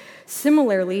babies.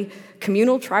 Similarly,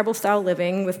 communal tribal-style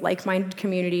living with like-minded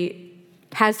community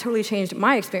has totally changed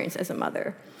my experience as a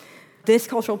mother. This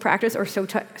cultural practice or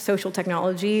social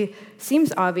technology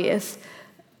seems obvious,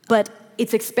 but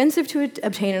it's expensive to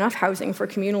obtain enough housing for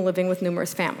communal living with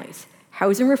numerous families.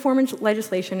 Housing reform and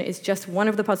legislation is just one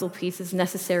of the puzzle pieces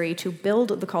necessary to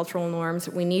build the cultural norms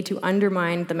we need to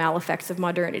undermine the maleffects of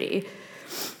modernity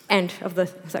and of the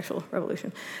sexual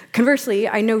revolution. Conversely,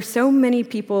 I know so many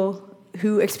people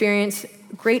who experience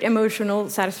great emotional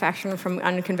satisfaction from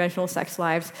unconventional sex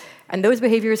lives, and those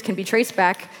behaviors can be traced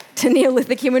back to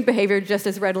Neolithic human behavior just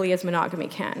as readily as monogamy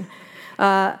can.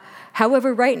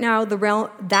 However, right now,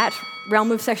 that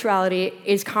realm of sexuality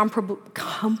is comparably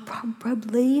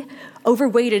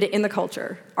overweighted in the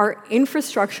culture. Our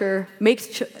infrastructure makes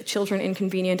children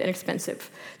inconvenient and expensive.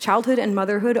 Childhood and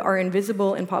motherhood are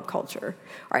invisible in pop culture.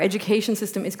 Our education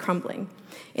system is crumbling.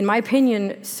 In my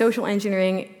opinion, social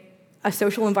engineering a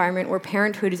social environment where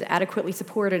parenthood is adequately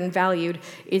supported and valued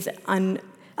is an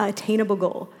attainable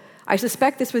goal. I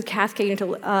suspect this would cascade into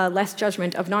less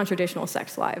judgment of non-traditional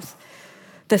sex lives.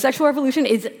 The sexual revolution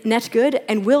is net good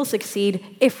and will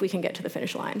succeed if we can get to the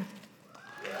finish line.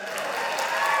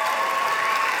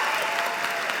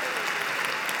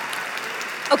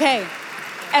 Okay,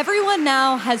 everyone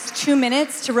now has 2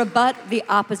 minutes to rebut the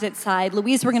opposite side.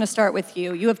 Louise, we're going to start with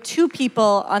you. You have two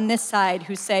people on this side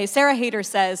who say, Sarah Haider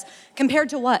says, compared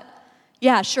to what?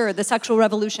 Yeah, sure, the sexual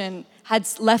revolution had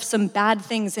left some bad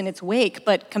things in its wake,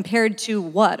 but compared to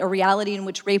what? A reality in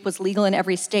which rape was legal in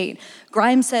every state.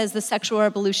 Grimes says the sexual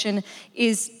revolution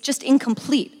is just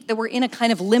incomplete, that we're in a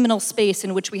kind of liminal space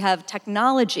in which we have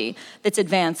technology that's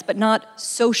advanced, but not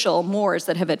social mores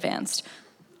that have advanced.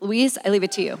 Louise, I leave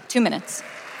it to you. 2 minutes.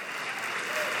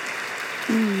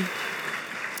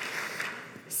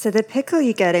 So the pickle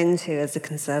you get into as a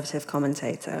conservative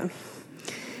commentator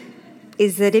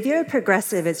is that if you're a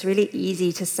progressive, it's really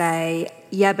easy to say,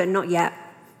 yeah, but not yet.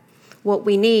 What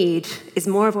we need is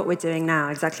more of what we're doing now,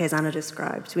 exactly as Anna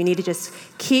described. We need to just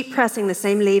keep pressing the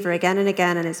same lever again and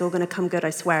again, and it's all going to come good,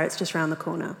 I swear, it's just around the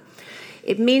corner.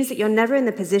 It means that you're never in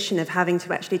the position of having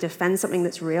to actually defend something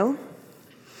that's real.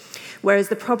 Whereas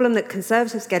the problem that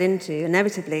conservatives get into,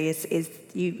 inevitably, is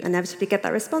you inevitably get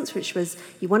that response, which was,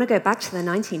 you want to go back to the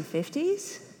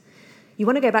 1950s? You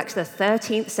want to go back to the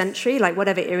 13th century, like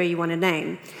whatever era you want to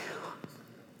name.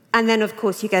 And then, of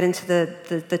course, you get into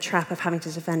the trap of having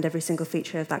to defend every single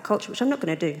feature of that culture, which I'm not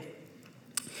going to do.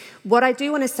 What I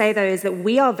do want to say, though, is that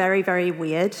we are very, very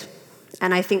weird.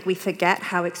 And I think we forget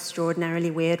how extraordinarily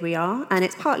weird we are. And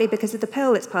it's partly because of the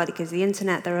pill, it's partly because of the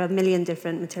internet. There are a million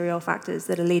different material factors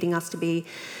that are leading us to be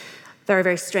very,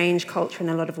 very strange culture in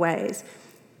a lot of ways.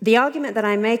 The argument that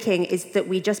I'm making is that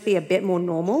we just be a bit more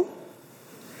normal.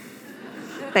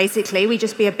 basically. We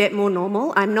just be a bit more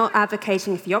normal. I'm not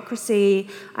advocating theocracy.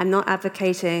 I'm not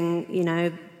advocating,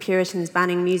 Puritans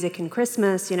banning music in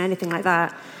Christmas, anything like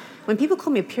that. When people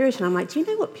call me a Puritan, I'm like, do you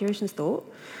know what Puritans thought?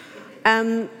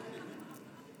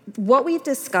 What we've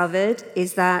discovered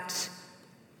is that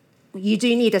you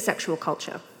do need a sexual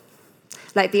culture.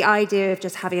 Like the idea of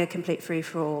just having a complete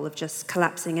free-for-all, of just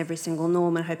collapsing every single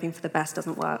norm and hoping for the best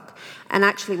doesn't work. And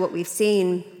actually what we've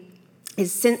seen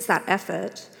is since that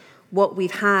effort, what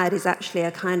we've had is actually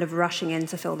a kind of rushing in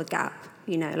to fill the gap.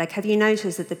 Have you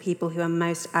noticed that the people who are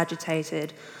most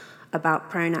agitated about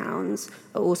pronouns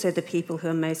are also the people who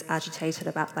are most agitated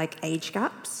about, age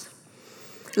gaps?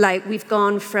 We've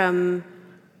gone from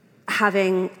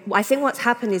I think what's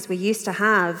happened is we used to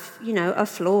have, a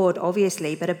flawed,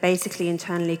 obviously, but a basically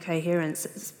internally coherent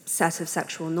set of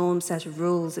sexual norms, set of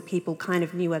rules that people kind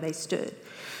of knew where they stood.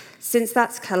 Since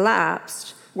that's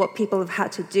collapsed, what people have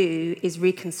had to do is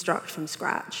reconstruct from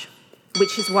scratch,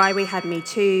 which is why we had Me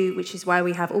Too, which is why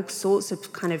we have all sorts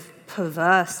of kind of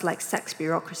perverse, sex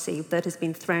bureaucracy that has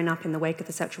been thrown up in the wake of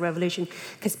the sexual revolution,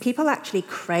 because people actually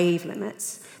crave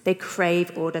limits. They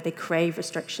crave order, they crave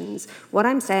restrictions. What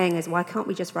I'm saying is, why can't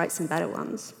we just write some better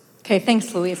ones? Okay,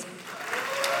 thanks, Louise.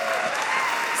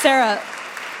 Sarah,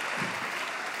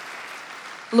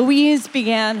 Louise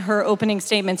began her opening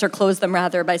statements, or closed them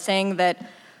rather, by saying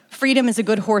that freedom is a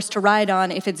good horse to ride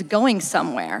on if it's going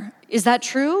somewhere. Is that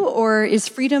true, or is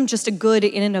freedom just a good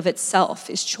in and of itself?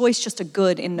 Is choice just a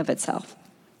good in and of itself?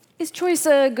 Is choice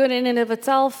a good in and of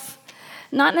itself?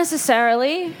 Not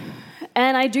necessarily.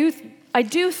 And I do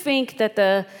think that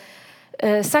the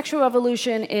sexual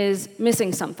revolution is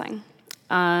missing something.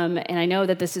 And I know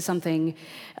that this is something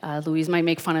Louise might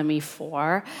make fun of me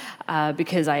for,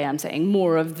 because I am saying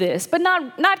more of this, but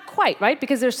not quite, right?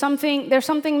 Because there's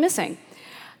something missing.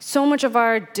 So much of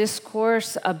our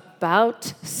discourse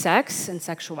about sex and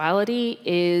sexuality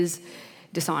is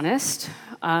dishonest.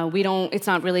 It's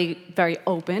not really very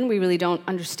open. We really don't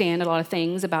understand a lot of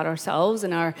things about ourselves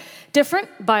and our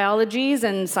different biologies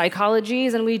and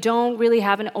psychologies, and we don't really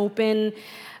have an open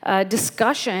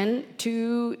discussion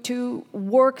to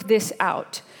work this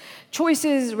out.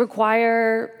 Choices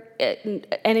require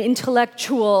an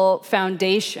intellectual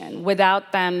foundation.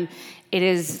 Without them, it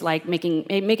is like making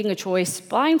a choice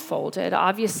blindfolded.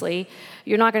 Obviously,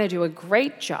 you're not going to do a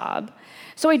great job.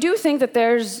 So I do think that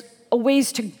there's a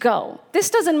ways to go. This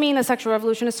doesn't mean the sexual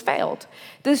revolution has failed.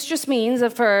 This just means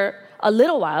that for a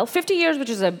little while, 50 years, which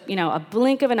is a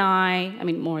blink of an eye, I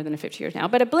mean more than 50 years now,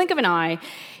 but a blink of an eye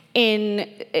in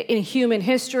human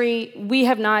history, we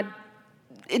have not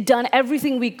done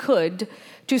everything we could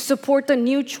to support the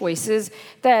new choices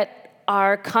that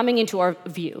are coming into our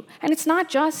view. And it's not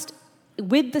just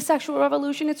with the sexual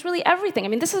revolution, it's really everything. I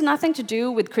mean, this has nothing to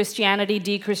do with Christianity,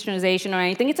 de-Christianization, or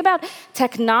anything. It's about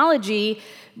technology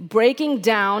breaking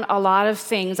down a lot of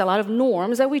things, a lot of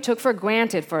norms that we took for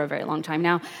granted for a very long time.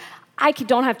 Now, I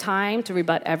don't have time to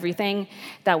rebut everything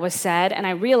that was said, and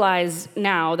I realize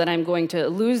now that I'm going to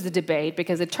lose the debate,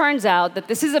 because it turns out that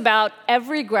this is about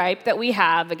every gripe that we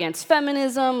have against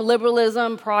feminism,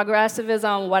 liberalism,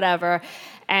 progressivism, whatever,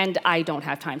 and I don't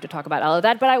have time to talk about all of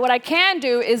that. But what I can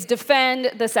do is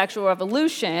defend the sexual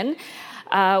revolution,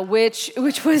 which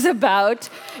was about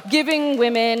giving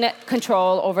women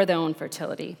control over their own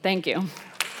fertility. Thank you.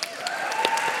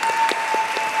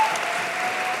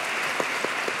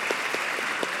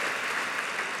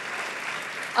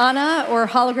 Anna, or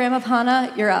hologram of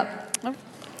Hannah, you're up. Oh,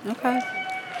 okay.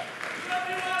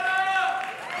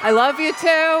 I love you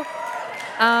too.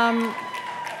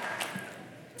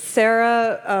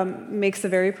 Sarah makes a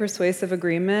very persuasive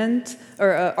argument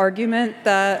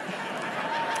that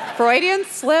Freudian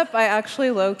slip. I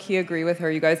actually low-key agree with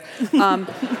her, you guys.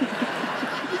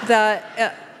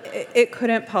 That it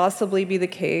couldn't possibly be the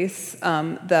case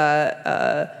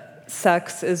that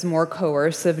sex is more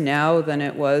coercive now than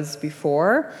it was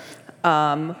before,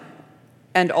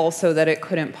 and also that it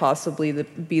couldn't possibly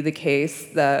be the case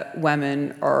that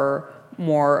women are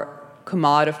more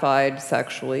commodified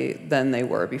sexually than they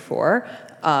were before.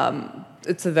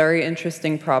 It's a very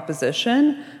interesting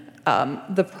proposition.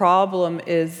 The problem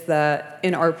is that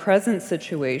in our present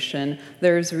situation,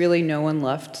 there's really no one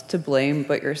left to blame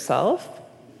but yourself,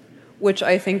 which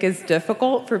I think is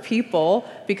difficult for people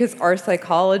because our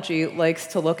psychology likes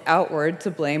to look outward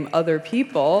to blame other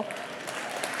people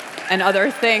and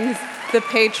other things, the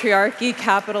patriarchy,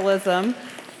 capitalism.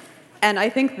 And I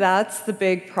think that's the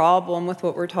big problem with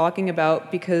what we're talking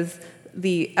about, because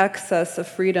the excess of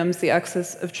freedoms, the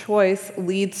excess of choice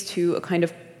leads to a kind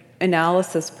of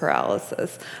analysis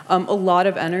paralysis. A lot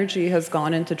of energy has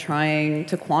gone into trying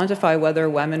to quantify whether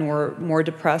women were more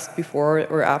depressed before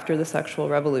or after the sexual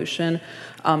revolution.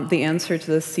 The answer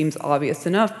to this seems obvious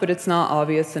enough, but it's not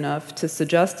obvious enough to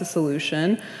suggest a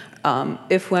solution.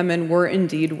 If women were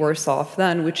indeed worse off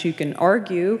then, which you can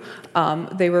argue,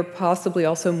 they were possibly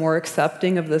also more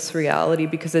accepting of this reality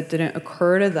because it didn't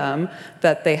occur to them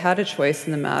that they had a choice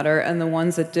in the matter, and the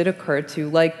ones that did occur to,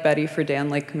 like Betty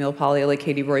Friedan, like Camille Paglia, like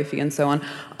Katie Roiphe, and so on,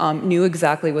 knew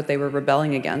exactly what they were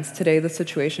rebelling against. Today, the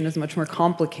situation is much more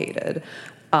complicated.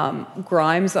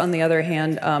 Grimes, on the other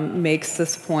hand, makes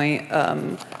this point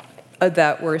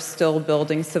that we're still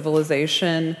building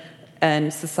civilization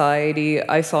and society.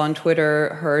 I saw on Twitter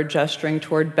her gesturing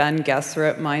toward Ben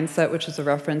Gesserit mindset, which is a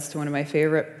reference to one of my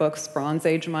favorite books, Bronze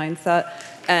Age Mindset,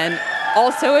 and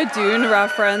also a Dune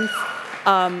reference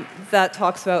that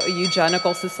talks about a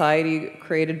eugenical society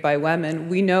created by women.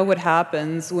 We know what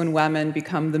happens when women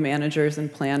become the managers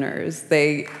and planners.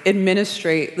 They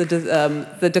administrate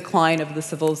the decline of the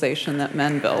civilization that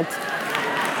men built.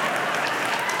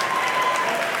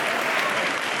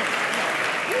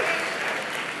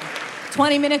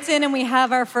 20 minutes in and we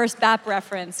have our first BAP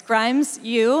reference. Grimes,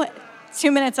 you, 2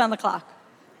 minutes on the clock.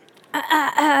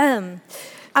 I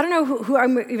don't know who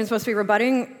I'm even supposed to be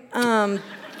rebutting,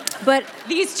 but...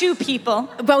 These two people.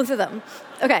 Both of them.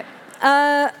 Okay.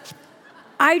 I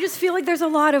just feel like there's a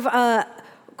lot of...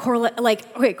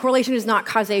 correlation is not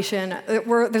causation.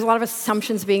 There's a lot of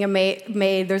assumptions being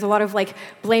made. There's a lot of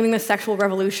blaming the sexual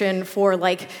revolution for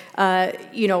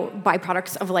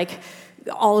byproducts of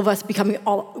all of us becoming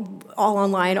all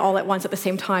online all at once at the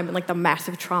same time, and the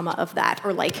massive trauma of that,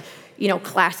 or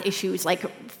class issues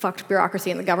fucked bureaucracy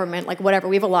in the government, whatever.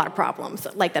 We have a lot of problems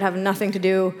that have nothing to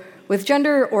do with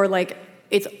gender or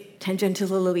it's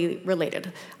tangentially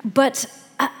related. But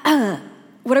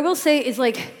what I will say is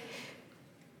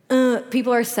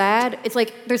people are sad. It's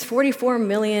there's 44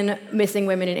 million missing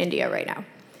women in India right now.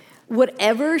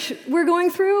 Whatever we're going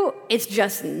through, it's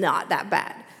just not that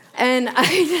bad. And I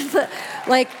just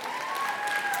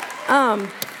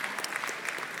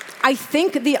I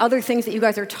think the other things that you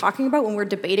guys are talking about when we're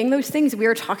debating those things, we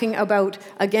are talking about,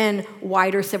 again,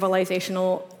 wider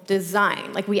civilizational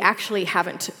design. We actually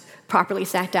haven't properly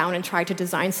sat down and tried to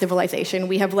design civilization.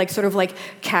 We have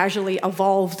casually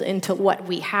evolved into what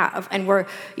we have, and we're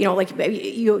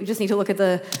you just need to look at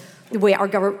the way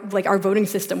our voting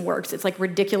system works. It's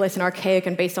ridiculous and archaic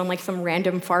and based on some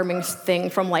random farming thing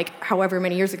from however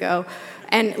many years ago,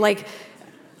 and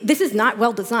this is not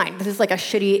well designed. This is a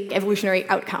shitty evolutionary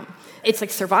outcome. It's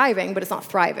surviving, but it's not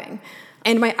thriving.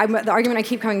 And the argument I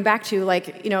keep coming back to,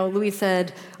 Louise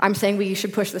said, I'm saying we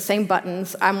should push the same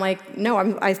buttons. I'm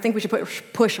no, I think we should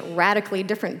push radically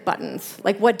different buttons.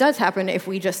 What does happen if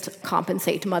we just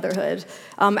compensate motherhood?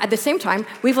 At the same time,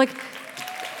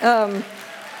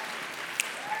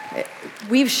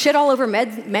 we've shit all over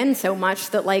men so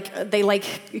much that they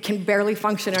can barely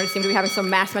function or seem to be having some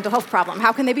mass mental health problem.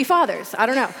 How can they be fathers? I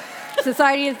don't know.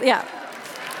 Society is, yeah.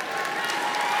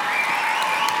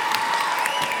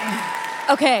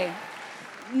 Okay,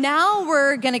 now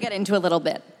we're going to get into a little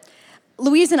bit.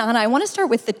 Louise and Anna, I want to start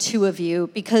with the two of you,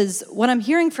 because what I'm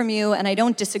hearing from you, and I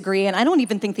don't disagree, and I don't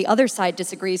even think the other side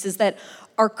disagrees, is that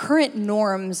our current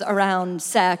norms around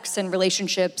sex and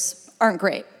relationships aren't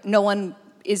great. No one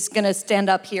is going to stand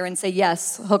up here and say,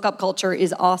 yes, hookup culture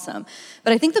is awesome.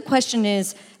 But I think the question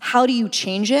is, how do you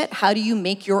change it? How do you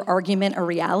make your argument a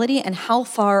reality? And how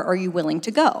far are you willing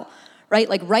to go? Right?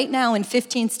 Right now in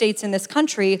 15 states in this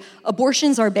country,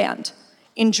 abortions are banned.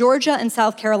 In Georgia and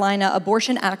South Carolina,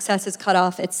 abortion access is cut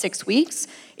off at 6 weeks.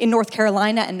 In North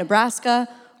Carolina and Nebraska,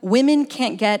 women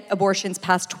can't get abortions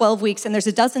past 12 weeks. And there's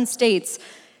a dozen states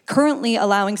currently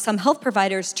allowing some health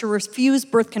providers to refuse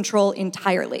birth control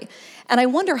entirely. And I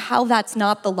wonder how that's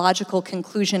not the logical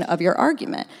conclusion of your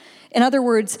argument. In other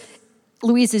words,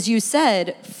 Louise, as you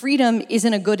said, freedom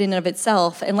isn't a good in and of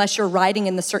itself unless you're riding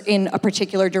in a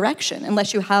particular direction,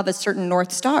 unless you have a certain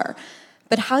North Star.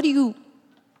 But how do you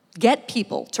get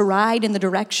people to ride in the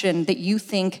direction that you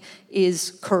think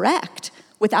is correct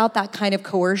without that kind of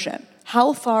coercion?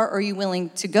 How far are you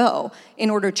willing to go in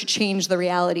order to change the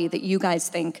reality that you guys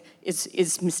think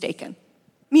is mistaken?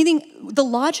 Meaning, the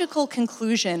logical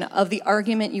conclusion of the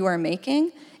argument you are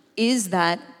making is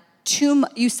that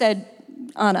you said,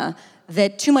 Anna,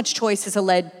 that too much choice has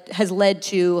led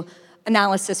to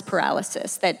analysis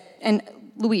paralysis. And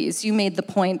Louise, you made the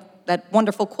point, that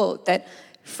wonderful quote, that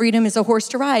freedom is a horse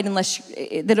to ride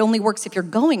that only works if you're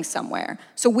going somewhere.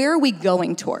 So where are we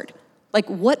going toward?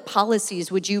 What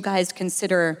policies would you guys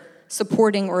consider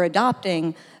supporting or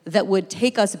adopting that would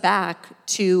take us back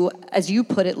to, as you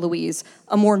put it, Louise,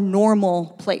 a more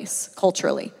normal place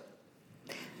culturally?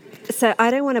 So I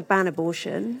don't want to ban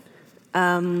abortion.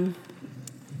 I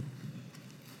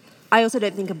also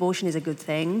don't think abortion is a good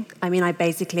thing. I mean, I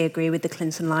basically agree with the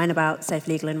Clinton line about safe,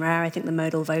 legal, and rare. I think the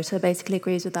modal voter basically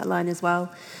agrees with that line as well,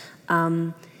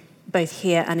 both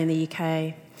here and in the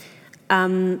UK.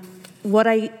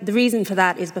 The reason for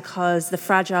that is because the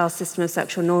fragile system of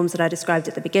sexual norms that I described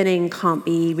at the beginning can't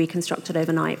be reconstructed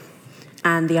overnight.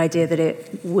 And the idea that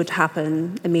it would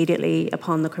happen immediately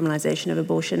upon the criminalization of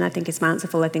abortion, I think is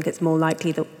fanciful. I think it's more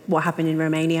likely that what happened in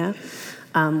Romania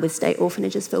with state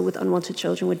orphanages filled with unwanted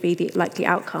children would be the likely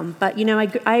outcome. But,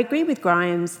 I agree with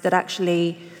Grimes that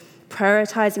actually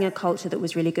prioritizing a culture that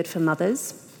was really good for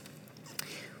mothers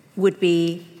would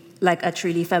be like a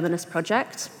truly feminist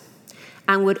project,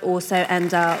 and would also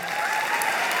end up...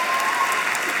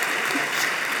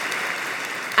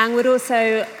 and would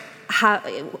also have...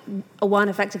 one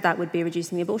effect of that would be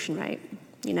reducing the abortion rate.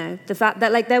 The fact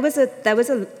that there was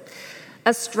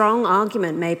a strong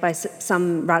argument made by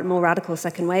some more radical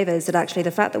second wavers that actually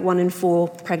the fact that 1 in 4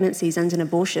 pregnancies end in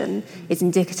abortion is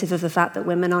indicative of the fact that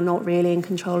women are not really in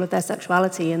control of their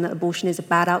sexuality, and that abortion is a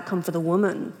bad outcome for the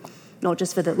woman, not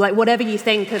just for the... whatever you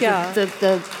think of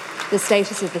the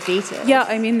status of the fetus. Yeah,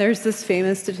 I mean, there's this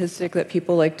famous statistic that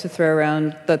people like to throw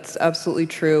around that's absolutely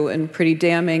true and pretty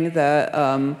damning, that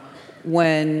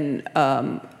when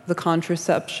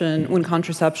contraception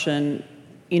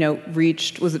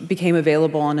became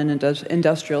available on an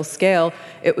industrial scale,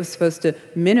 it was supposed to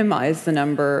minimize the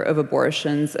number of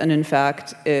abortions, and in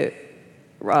fact, it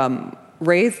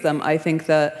raised them. I think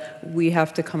that we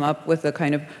have to come up with a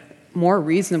kind of more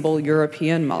reasonable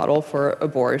European model for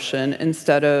abortion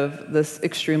instead of this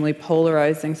extremely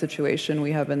polarizing situation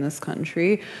we have in this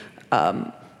country.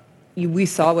 We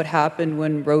saw what happened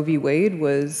when Roe v. Wade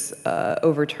was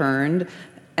overturned,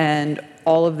 and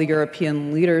all of the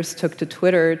European leaders took to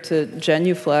Twitter to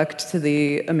genuflect to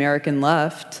the American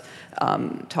left,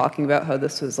 talking about how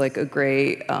this was like a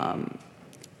great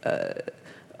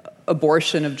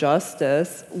abortion of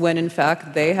justice, when in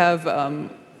fact they have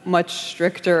much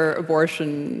stricter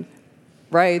abortion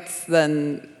rights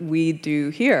than we do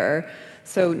here.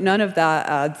 So none of that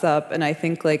adds up, and I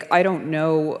think I don't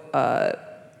know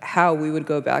how we would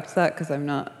go back to that, because I'm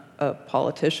not a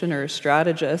politician or a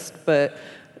strategist, but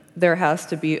there has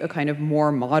to be a kind of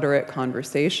more moderate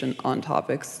conversation on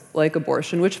topics like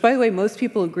abortion, which, by the way, most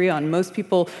people agree on. Most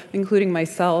people, including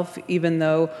myself, even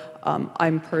though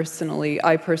I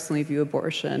personally view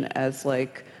abortion as a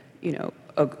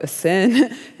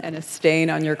sin and a stain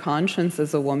on your conscience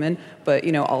as a woman. But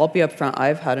I'll be upfront.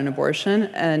 I've had an abortion,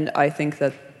 and I think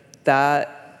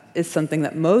that is something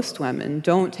that most women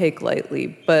don't take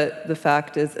lightly. But the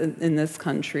fact is, in this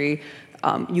country,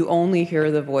 you only hear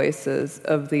the voices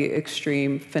of the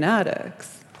extreme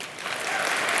fanatics.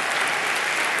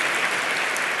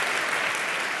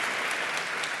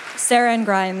 Sarah and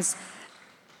Grimes,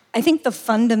 I think the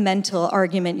fundamental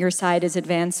argument your side is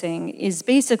advancing is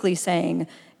basically saying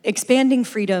expanding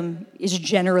freedom is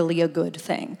generally a good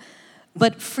thing.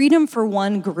 But freedom for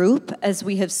one group, as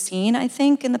we have seen, I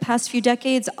think, in the past few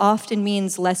decades, often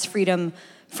means less freedom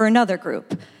for another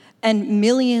group. And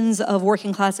millions of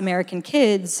working-class American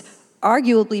kids,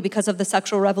 arguably because of the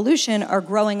sexual revolution, are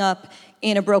growing up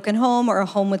in a broken home or a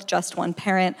home with just one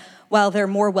parent, while their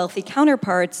more wealthy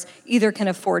counterparts either can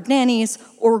afford nannies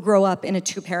or grow up in a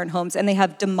two-parent homes, and they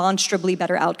have demonstrably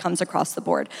better outcomes across the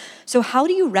board. So how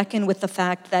do you reckon with the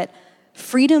fact that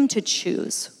freedom to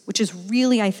choose, which is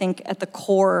really, I think, at the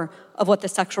core of what the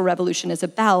sexual revolution is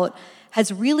about,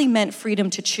 has really meant freedom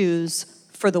to choose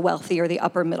for the wealthy or the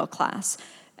upper middle class?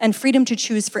 And freedom to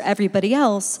choose for everybody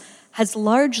else has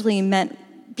largely meant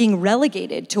being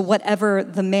relegated to whatever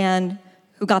the man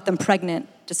who got them pregnant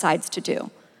decides to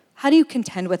do. How do you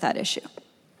contend with that issue?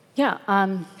 Yeah,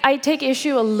 I take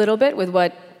issue a little bit with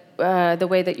what the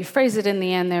way that you phrase it in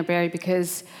the end there, Barry,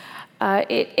 because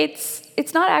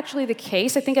it's not actually the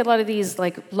case. I think a lot of these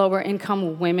lower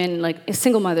income women,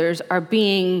 single mothers, are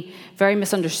being very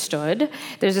misunderstood.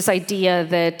 There's this idea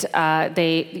that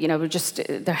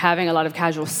they're having a lot of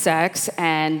casual sex,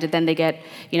 and then they get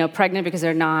pregnant because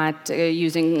they're not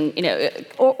using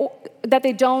or that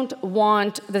they don't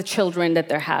want the children that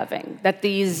they're having. That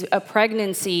these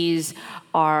pregnancies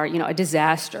are, a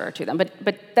disaster to them.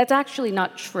 But that's actually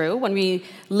not true. When we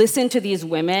listen to these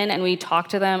women and we talk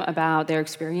to them about their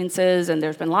experiences, and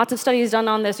there's been lots of studies done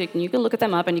on this, you can look at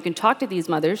them up and you can talk to these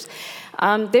mothers,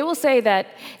 they will say that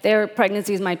their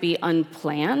pregnancies might be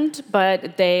unplanned,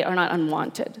 but they are not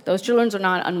unwanted. Those children are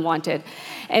not unwanted.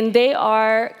 And they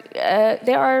are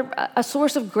a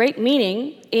source of great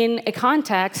meaning in a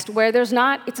context where there's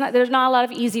not a lot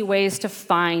of easy ways to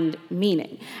find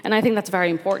meaning. And I think that's very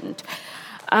important.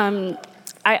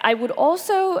 I would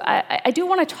also, I do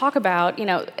want to talk about,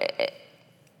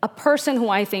 a person who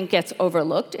I think gets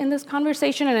overlooked in this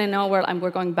conversation, and I know we're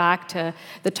going back to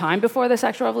the time before the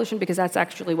sexual revolution because that's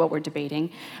actually what we're debating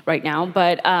right now,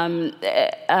 but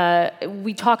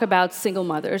we talk about single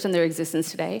mothers and their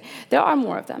existence today. There are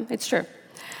more of them, it's true.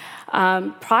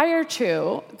 Prior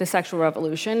to the sexual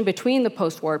revolution, between the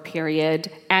post-war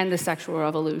period and the sexual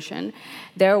revolution,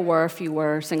 there were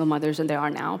fewer single mothers than there are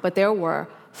now, but there were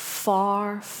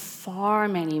far, far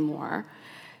many more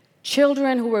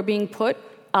children who were being put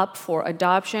up for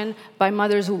adoption by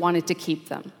mothers who wanted to keep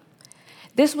them.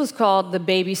 This was called the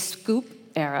baby scoop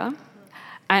era,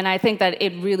 and I think that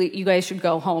you guys should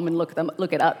go home and look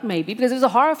it up maybe, because it was a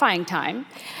horrifying time.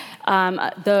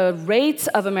 The rates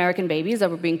of American babies that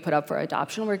were being put up for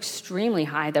adoption were extremely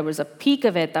high. There was a peak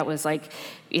of it that was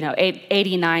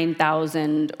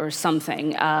 89,000 or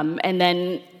something, and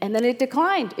then it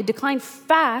declined. It declined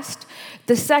fast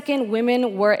the second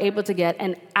women were able to get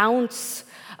an ounce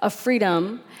of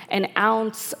freedom, an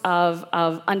ounce of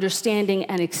understanding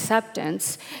and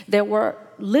acceptance. There were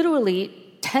literally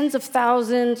tens of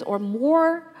thousands or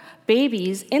more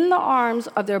babies in the arms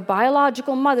of their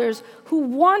biological mothers who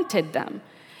wanted them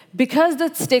because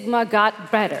the stigma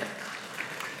got better.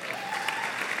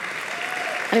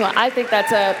 Anyway, I think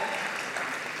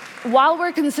while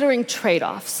we're considering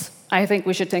trade-offs, I think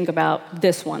we should think about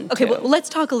this one, Okay, too. well, let's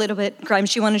talk a little bit.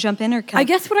 Grimes, do you want to jump in? Or I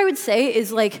guess what I would say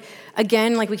is,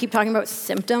 again, we keep talking about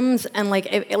symptoms, and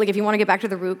if you want to get back to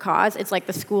the root cause, it's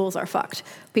the schools are fucked.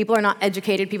 People are not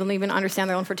educated. People don't even understand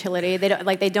their own fertility.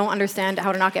 They don't understand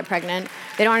how to not get pregnant.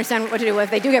 They don't understand what to do if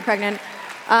they do get pregnant.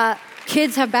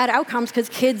 Kids have bad outcomes because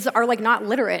kids are not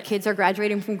literate. Kids are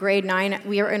graduating from grade 9.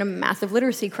 We are in a massive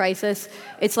literacy crisis.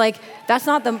 It's that's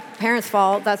not the parents'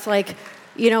 fault. That's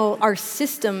our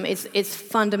system is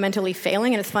fundamentally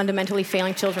failing, and it's fundamentally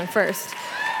failing children first.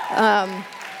 And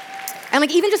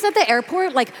even just at the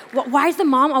airport, why is the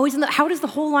mom always how does the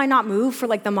whole line not move for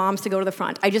the moms to go to the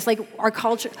front? I just our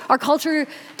culture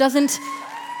doesn't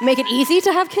make it easy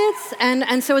to have kids,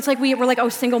 and so it's we're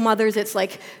single mothers,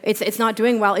 it's not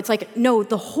doing well. It's no,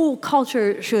 the whole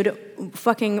culture should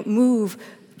fucking move.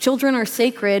 Children are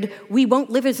sacred. We won't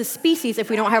live as a species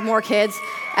if we don't have more kids,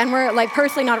 and we're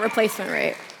personally not at replacement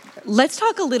rate. Let's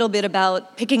talk a little bit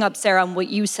about, picking up, Sarah, on what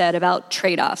you said about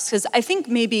trade-offs, because I think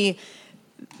maybe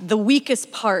the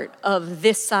weakest part of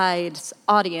this side's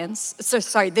argument,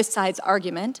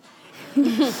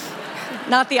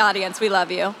 not the audience, we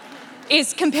love you,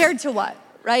 is compared to what,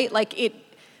 right? I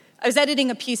was editing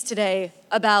a piece today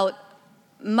about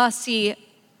Mahsa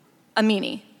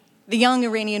Amini, the young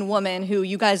Iranian woman who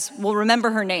you guys will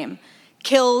remember her name,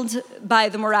 killed by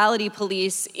the morality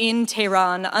police in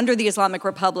Tehran under the Islamic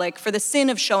Republic for the sin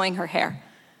of showing her hair,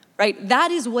 right?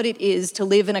 That is what it is to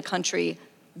live in a country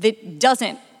that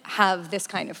doesn't have this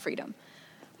kind of freedom.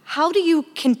 How do you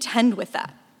contend with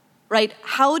that, right?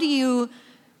 How do you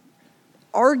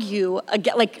argue,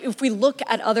 if we look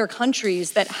at other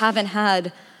countries that haven't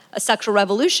had a sexual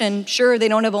revolution, sure, they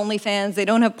don't have OnlyFans, they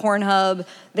don't have Pornhub,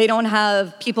 they don't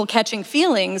have people catching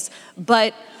feelings,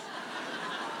 but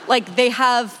they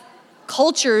have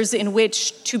cultures in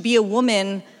which to be a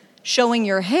woman showing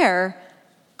your hair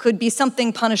could be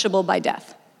something punishable by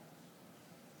death.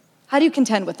 How do you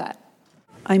contend with that?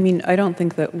 I mean, I don't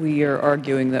think that we are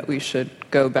arguing that we should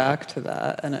go back to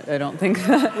that, and I don't think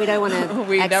that we don't want to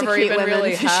we never even women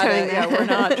really for had showing it. Yeah, we're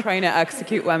not trying to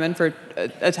execute women for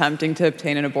attempting to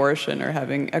obtain an abortion or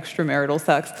having extramarital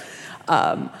sex.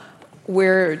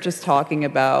 We're just talking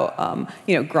about,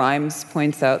 Grimes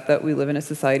points out that we live in a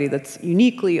society that's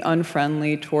uniquely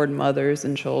unfriendly toward mothers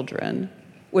and children,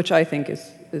 which I think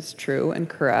is true and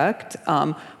correct.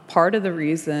 Part of the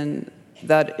reason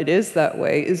that it is that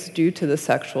way is due to the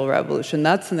sexual revolution.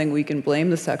 That's something we can blame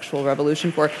the sexual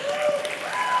revolution for.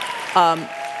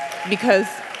 Because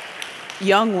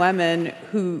young women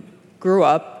who grew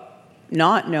up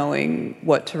not knowing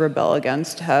what to rebel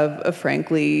against have a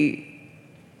frankly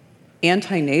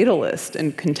antinatalist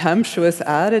and contemptuous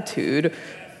attitude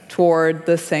toward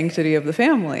the sanctity of the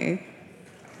family.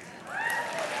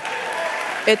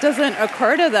 It doesn't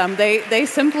occur to them. They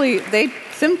simply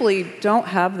simply don't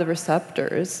have the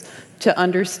receptors to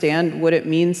understand what it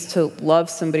means to love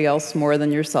somebody else more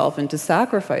than yourself and to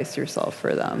sacrifice yourself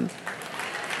for them.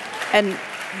 And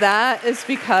that is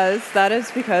because,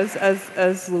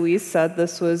 as Louise said,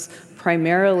 this was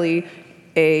primarily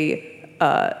a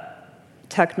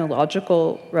technological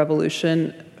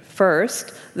revolution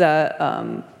first that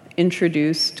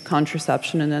introduced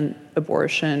contraception and then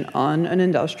abortion on an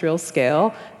industrial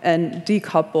scale and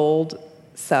decoupled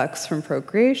sex from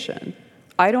procreation.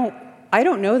 I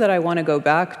don't know that I want to go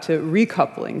back to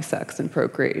recoupling sex and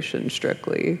procreation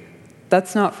strictly.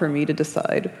 That's not for me to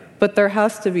decide. But there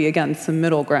has to be, again, some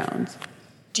middle ground.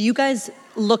 Do you guys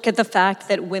look at the fact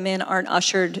that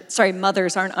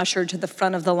mothers aren't ushered to the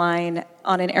front of the line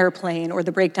on an airplane or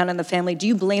the breakdown in the family? Do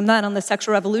you blame that on the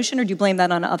sexual revolution, or do you blame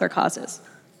that on other causes?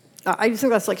 I just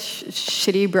think that's like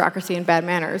shitty bureaucracy and bad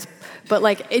manners. But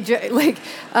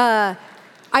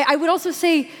I would also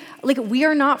say, like, we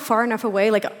are not far enough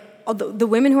away. Like, the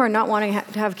women who are not wanting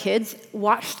to have kids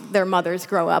watched their mothers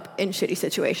grow up in shitty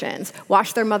situations,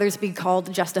 watched their mothers be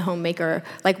called just a homemaker,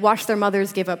 like watched their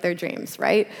mothers give up their dreams,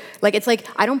 right? Like, it's like,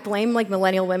 I don't blame like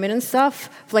millennial women and stuff.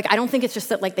 Like, I don't think it's just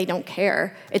that like they don't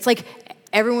care. It's like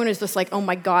everyone is just like, oh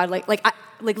my God, like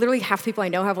literally half the people I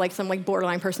know have like some like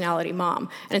borderline personality mom.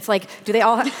 And it's like, do they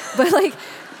all have, but like,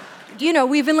 you know,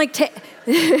 we've been like,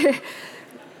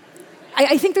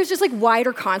 I think there's just like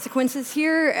wider consequences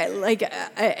here,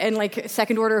 and like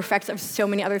second order effects of so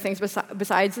many other things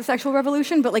besides the sexual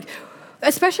revolution. But like,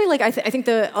 especially like I think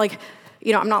the like,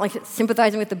 you know, I'm not like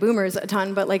sympathizing with the boomers a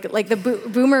ton, but like the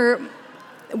boomer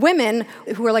women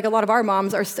who are like a lot of our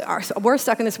moms were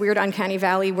stuck in this weird uncanny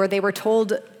valley where they were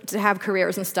told to have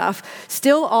careers and stuff,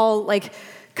 still all like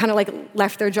kind of like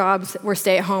left their jobs, were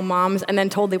stay-at-home moms, and then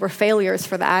told they were failures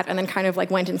for that, and then kind of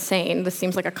like went insane. This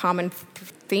seems like a common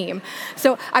theme.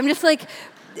 So I'm just like,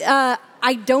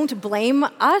 I don't blame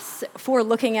us for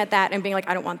looking at that and being like,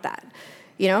 I don't want that.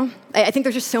 You know? I think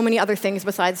there's just so many other things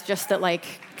besides just that, like,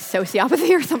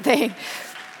 sociopathy or something.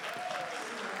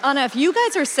 Anna, if you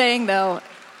guys are saying, though,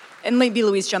 and maybe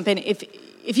Louise jump in,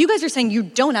 if you guys are saying you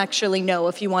don't actually know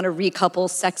if you want to recouple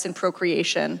sex and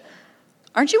procreation,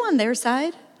 aren't you on their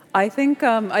side? I think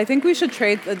we should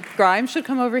trade. Grimes should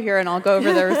come over here, and I'll go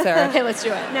over there with Sarah. Okay, let's do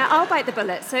it. Now, I'll bite the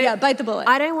bullet. So yeah, bite the bullet.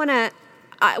 I don't want to.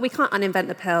 We can't uninvent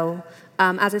the pill.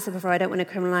 As I said before, I don't want to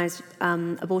criminalize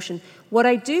abortion. What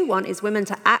I do want is women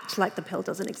to act like the pill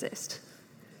doesn't exist.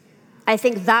 I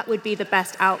think that would be the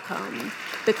best outcome,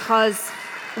 because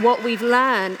what we've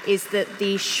learned is that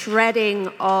the shredding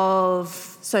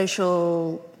of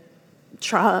social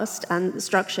trust and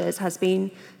structures has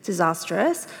been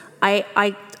disastrous.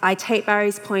 I take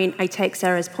Barry's point, I take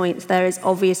Sarah's point. There are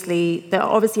obviously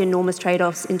enormous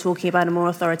trade-offs in talking about a more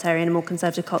authoritarian and more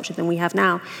conservative culture than we have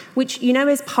now, which, you know,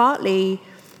 is partly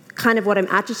kind of what I'm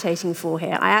agitating for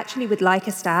here. I actually would like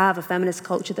us to have a feminist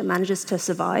culture that manages to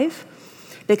survive.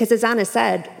 Because as Anna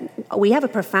said, we have a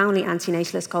profoundly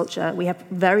antinatalist culture. We have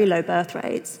very low birth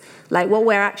rates. Like, what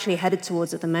we're actually headed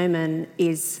towards at the moment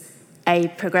is a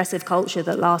progressive culture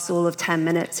that lasts all of 10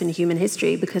 minutes in human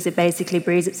history, because it basically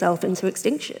breeds itself into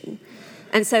extinction.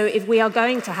 And so if we are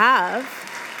going to have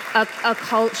a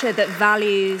culture that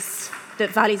values,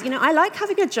 you know, I like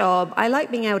having a job, I like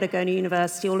being able to go to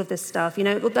university, all of this stuff, you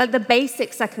know, the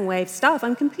basic second wave stuff,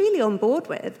 I'm completely on board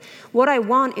with. What I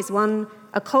want is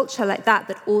a culture like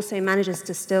that also manages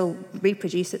to still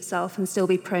reproduce itself and still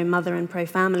be pro-mother and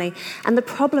pro-family. And the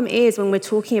problem is, when we're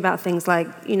talking about things like,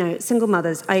 you know, single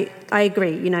mothers, I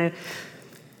agree, you know,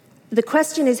 the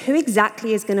question is, who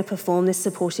exactly is going to perform this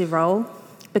supportive role?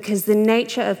 Because the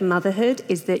nature of motherhood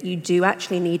is that you do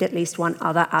actually need at least one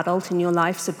other adult in your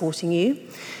life supporting you,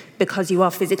 because you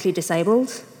are physically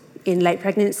disabled in late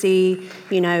pregnancy.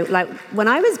 You know, like when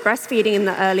I was breastfeeding in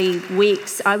the early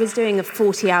weeks, I was doing a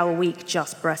 40-hour week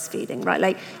just breastfeeding, right?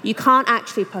 Like, you can't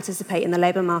actually participate in the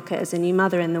labor market as a new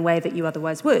mother in the way that you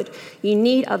otherwise would. You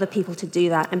need other people to do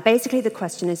that. And basically the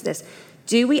question is this: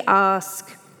 do we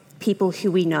ask people who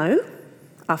we know,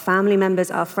 our family members,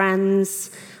 our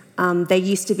friends? There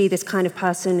used to be this kind of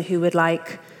person who would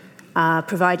like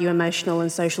provide you emotional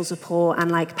and social support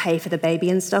and like pay for the baby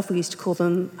and stuff. We used to call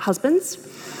them husbands.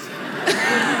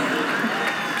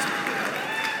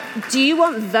 Do you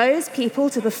want those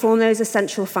people to perform those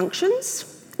essential functions,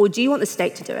 or do you want the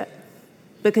state to do it?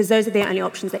 because those are the only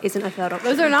options. There isn't a third option.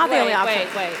 Those are not the only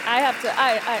options. Wait. I have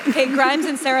to. Okay, Grimes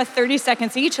and Sarah, 30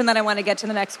 seconds each, and then I want to get to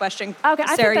the next question. Okay,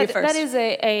 Sarah, I think you first. that is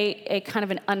a kind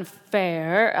of an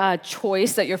unfair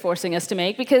choice that you're forcing us to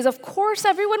make, because of course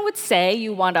everyone would say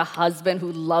you want a husband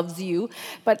who loves you,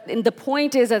 but the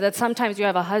point is that sometimes you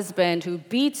have a husband who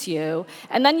beats you,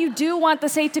 and then you do want the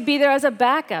state to be there as a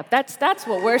backup. That's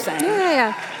what we're saying.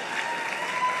 Yeah.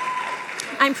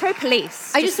 I'm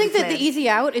pro-police. I just think that the easy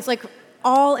out is like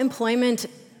all employment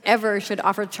ever should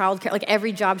offer childcare. Like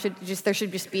every job there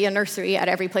should just be a nursery at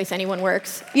every place anyone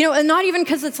works. You know, and not even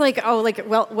because it's like,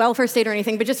 welfare state or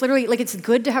anything, but just literally like it's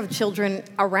good to have children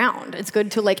around. It's good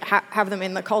to like have them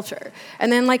in the culture.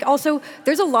 And then like also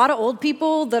there's a lot of old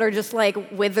people that are just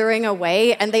like withering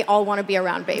away and they all want to be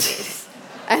around babies.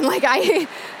 And like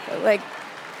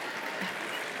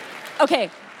Okay.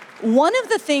 One of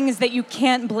the things that you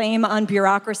can't blame on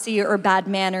bureaucracy or bad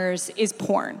manners is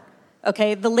porn.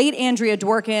 Okay, the late Andrea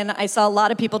Dworkin, I saw a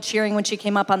lot of people cheering when she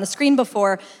came up on the screen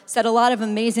before, said a lot of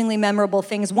amazingly memorable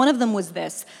things. One of them was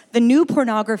this: the new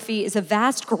pornography is a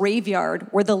vast graveyard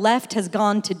where the left has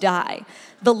gone to die.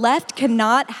 The left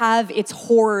cannot have its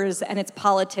horrors and its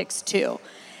politics too.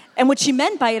 And what she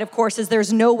meant by it, of course, is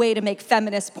there's no way to make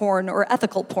feminist porn or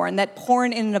ethical porn, that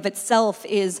porn in and of itself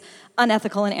is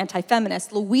unethical and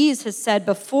anti-feminist. Louise has said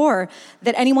before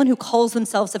that anyone who calls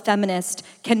themselves a feminist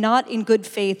cannot in good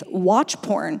faith watch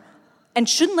porn and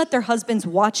shouldn't let their husbands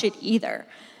watch it either.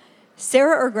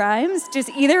 Sarah or Grimes, does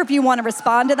either of you want to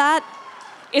respond to that?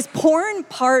 Is porn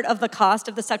part of the cost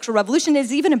of the sexual revolution?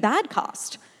 Is it even a bad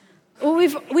cost? Well,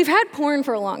 we've had porn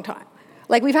for a long time.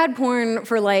 Like, we've had porn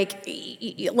for, like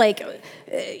in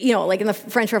the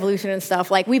French Revolution and stuff.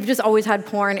 Like, we've just always had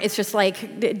porn. It's just,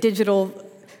 like, digital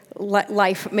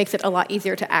life makes it a lot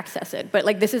easier to access it. But,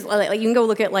 like, this is, like, you can go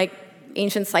look at, like,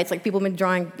 ancient sites. Like, people have been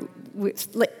drawing...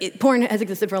 porn has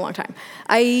existed for a long time.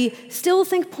 I still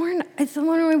think porn is a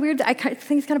little weird. I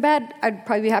think it's kind of bad. I'd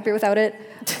probably be happier without it.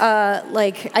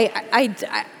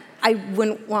 I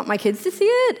wouldn't want my kids to see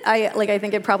it. I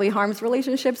think it probably harms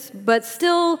relationships, but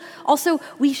still, also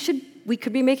we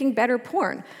could be making better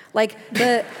porn. Literally,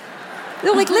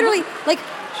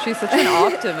 she's such an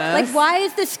optimist. Like, why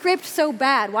is the script so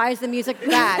bad? Why is the music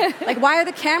bad? Like, why are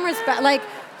the cameras bad? Like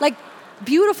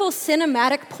beautiful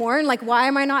cinematic porn. Like, why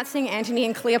am I not seeing Antony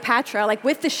and Cleopatra? Like,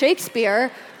 with the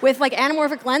Shakespeare, with like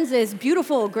anamorphic lenses,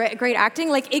 beautiful, great acting.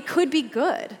 Like, it could be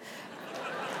good.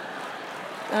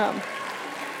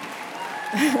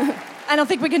 I don't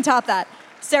think we can top that.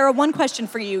 Sarah, one question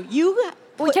for you.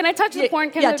 Can I touch the porn?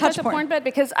 Can I touch the porn bit?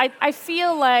 Because I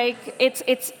feel like it's.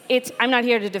 I'm not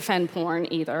here to defend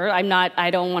porn either. I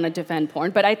don't want to defend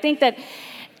porn, but I think that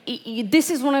this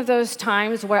is one of those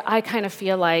times where I kind of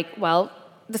feel like, well,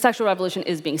 the sexual revolution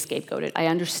is being scapegoated. I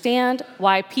understand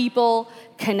why people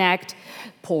connect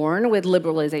porn with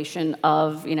liberalization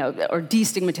of, or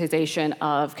destigmatization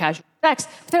of casual sex,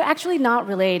 but they're actually not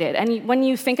related. And when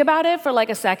you think about it for like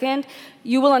a second,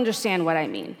 you will understand what I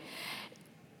mean.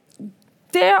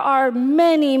 There are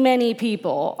many, many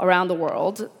people around the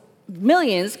world,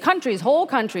 millions, countries, whole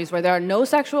countries, where there are no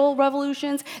sexual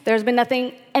revolutions. There's been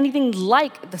anything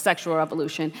like the sexual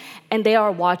revolution, and they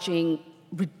are watching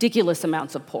ridiculous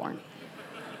amounts of porn.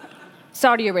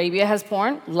 Saudi Arabia has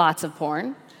porn, lots of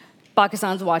porn.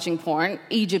 Pakistan's watching porn.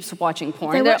 Egypt's watching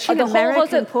porn. They're watching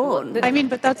American porn. I mean,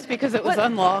 but that's because it was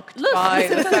unlocked by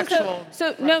the sexual...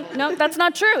 So no, that's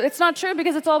not true. It's not true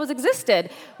because it's always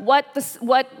existed. What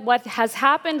has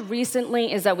happened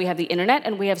recently is that we have the internet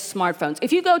and we have smartphones.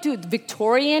 If you go to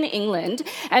Victorian England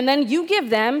and then you give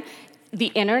them the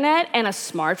internet and a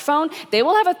smartphone, they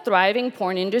will have a thriving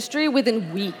porn industry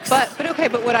within weeks. But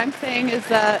what I'm saying is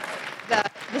that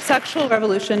the sexual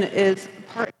revolution is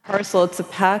part and parcel. It's a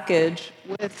package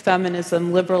with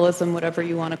feminism, liberalism, whatever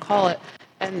you want to call it.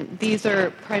 And these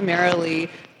are primarily,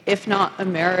 if not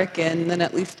American, then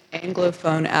at least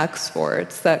Anglophone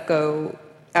exports that go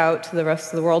out to the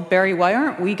rest of the world. Barry, why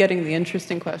aren't we getting the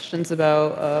interesting questions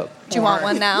about porn? Do you want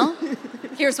one now?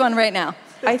 Here's one right now.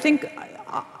 I think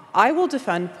I will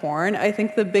defend porn. I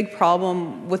think the big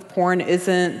problem with porn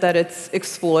isn't that it's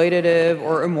exploitative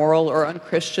or immoral or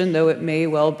unchristian, though it may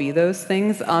well be those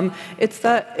things. It's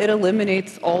that it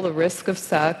eliminates all the risk of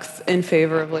sex in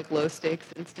favor of like low stakes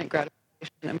instant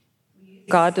gratification.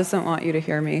 God doesn't want you to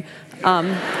hear me.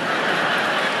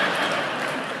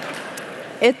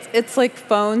 It's like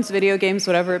phones, video games,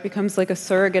 whatever. It becomes like a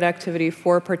surrogate activity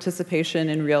for participation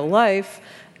in real life.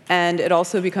 And it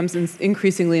also becomes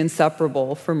increasingly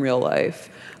inseparable from real life.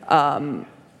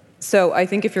 So I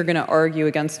think if you're going to argue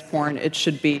against porn, it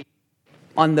should be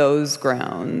on those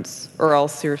grounds, or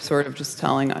else you're sort of just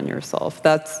telling on yourself.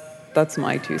 That's That's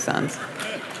my 2 cents.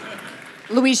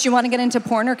 Louise, do you want to get into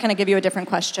porn, or can I give you a different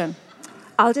question?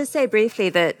 I'll just say briefly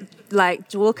that, like,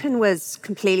 Dworkin was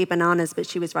completely bananas, but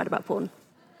she was right about porn.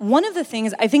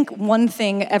 I think one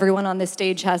thing everyone on this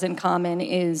stage has in common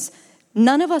is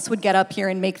none of us would get up here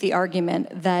and make the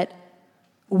argument that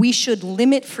we should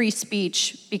limit free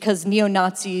speech because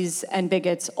neo-Nazis and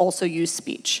bigots also use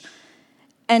speech.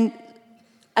 And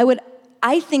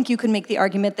I think you could make the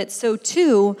argument that so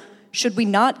too should we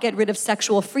not get rid of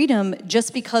sexual freedom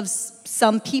just because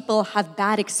some people have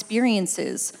bad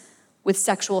experiences with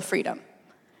sexual freedom.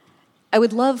 I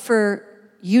would love for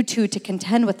you two to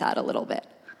contend with that a little bit.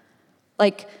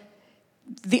 Like,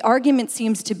 the argument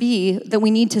seems to be that we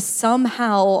need to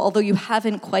somehow, although you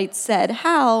haven't quite said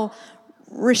how,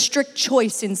 restrict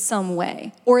choice in some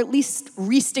way, or at least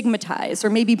re-stigmatize, or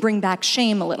maybe bring back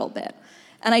shame a little bit.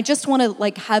 And I just want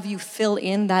to have you fill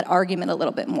in that argument a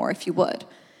little bit more, if you would.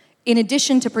 In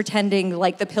addition to pretending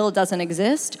like the pill doesn't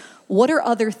exist, what are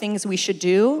other things we should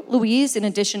do, Louise, in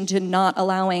addition to not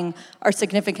allowing our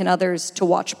significant others to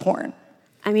watch porn?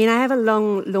 I mean, I have a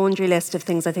long laundry list of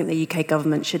things I think the UK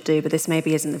government should do, but this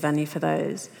maybe isn't the venue for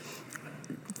those.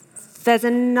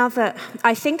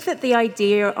 I think that the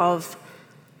idea of,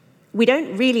 we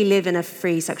don't really live in a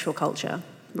free sexual culture,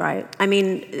 right? I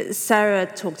mean, Sarah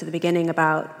talked at the beginning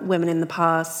about women in the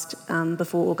past,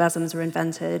 before orgasms were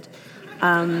invented,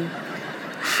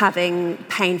 having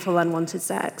painful, unwanted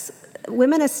sex.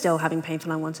 Women are still having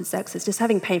painful, unwanted sex. It's just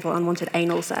having painful, unwanted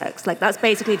anal sex. That's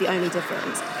basically the only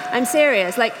difference. I'm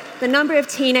serious. The number of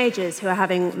teenagers who are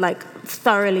having,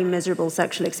 thoroughly miserable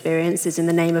sexual experiences in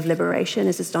the name of liberation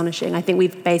is astonishing. I think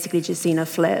we've basically just seen a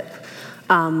flip.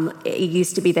 It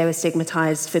used to be they were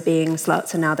stigmatized for being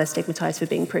sluts, and now they're stigmatized for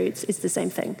being prudes. It's the same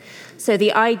thing. So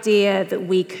the idea that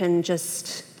we can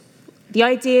the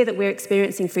idea that we're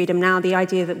experiencing freedom now, the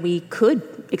idea that we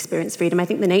could experience freedom, I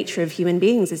think the nature of human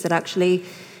beings is that actually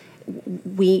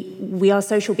we are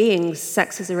social beings.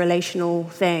 Sex is a relational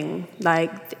thing.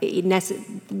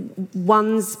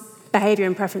 One's behavior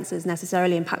and preferences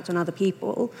necessarily impact on other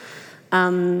people.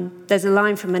 There's a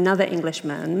line from another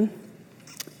Englishman,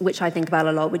 which I think about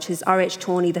a lot, which is R.H.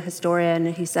 Tawney, the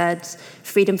historian, who said,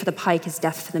 "Freedom for the pike is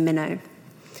death for the minnow."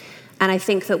 And I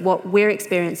think that what we're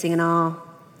experiencing in our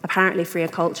apparently freer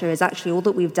culture is actually all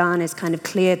that we've done is kind of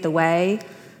cleared the way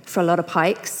for a lot of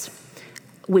pikes,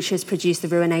 which has produced the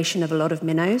ruination of a lot of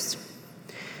minnows,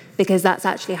 because that's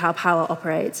actually how power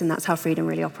operates, and that's how freedom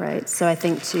really operates. So I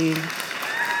think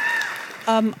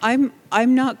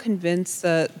I'm not convinced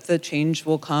that the change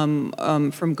will come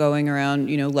from going around,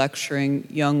 lecturing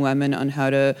young women on how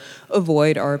to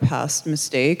avoid our past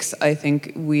mistakes. I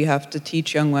think we have to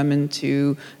teach young women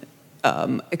to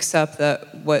accept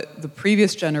that what the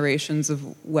previous generations of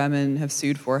women have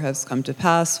sued for has come to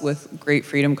pass. With great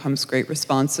freedom comes great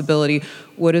responsibility.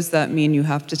 What does that mean? You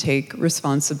have to take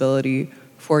responsibility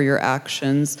for your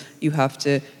actions. You have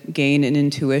to gain an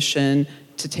intuition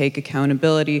to take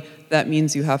accountability. That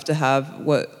means you have to have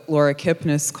what Laura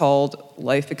Kipnis called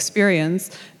life experience.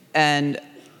 And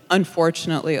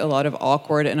unfortunately, a lot of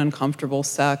awkward and uncomfortable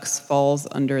sex falls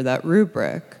under that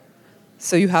rubric.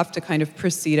 So you have to kind of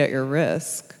proceed at your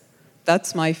risk.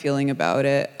 That's my feeling about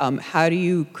it. How do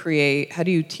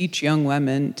you teach young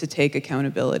women to take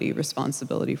accountability,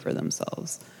 responsibility for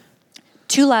themselves?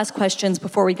 2 last questions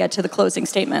before we get to the closing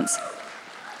statements.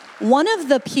 One of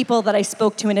the people that I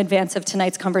spoke to in advance of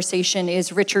tonight's conversation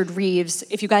is Richard Reeves.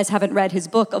 If you guys haven't read his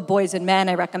book of Boys and Men,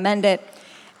 I recommend it.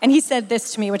 And he said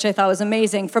this to me, which I thought was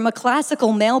amazing. From a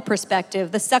classical male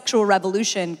perspective, the sexual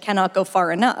revolution cannot go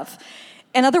far enough.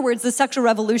 In other words, the sexual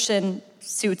revolution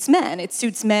suits men. It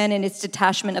suits men in its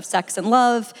detachment of sex and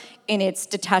love, in its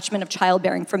detachment of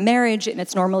childbearing from marriage, in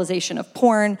its normalization of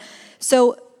porn.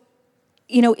 So,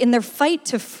 in their fight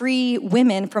to free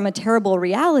women from a terrible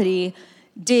reality,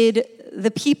 did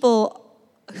the people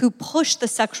who pushed the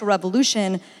sexual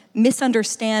revolution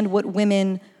misunderstand what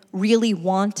women really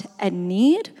want and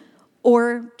need?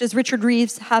 Or does Richard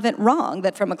Reeves have it wrong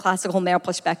that from a classical male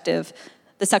perspective,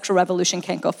 the sexual revolution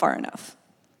can't go far enough?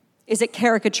 Is it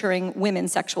caricaturing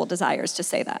women's sexual desires to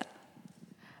say that?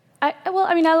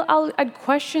 I'd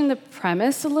question the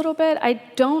premise a little bit. I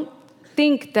don't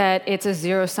think that it's a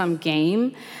zero-sum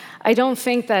game. I don't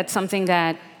think that's something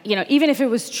that, even if it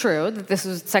was true that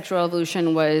sexual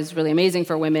revolution was really amazing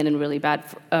for women and really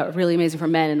amazing for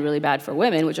men and really bad for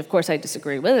women, which of course I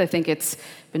disagree with. I think it's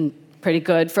been pretty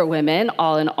good for women,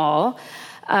 all in all.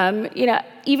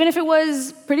 Even if it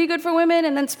was pretty good for women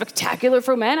and then spectacular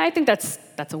for men, I think that's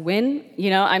a win.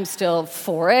 I'm still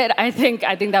for it. I think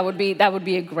that would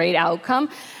be a great outcome.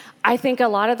 I think a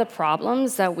lot of the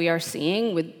problems that we are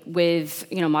seeing with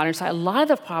modern society, a lot of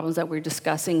the problems that we're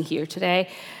discussing here today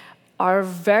are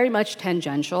very much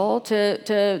tangential to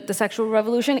the sexual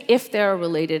revolution, if they're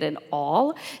related at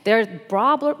all. There are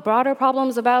broader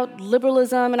problems about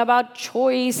liberalism and about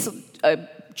choice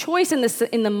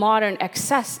in the modern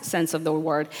excess sense of the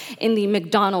word, in the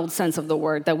McDonald's sense of the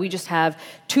word, that we just have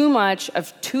too much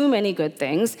of too many good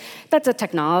things. That's a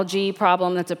technology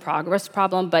problem, that's a progress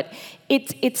problem, but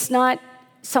it's not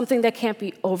something that can't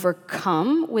be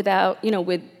overcome without,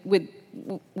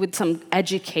 with some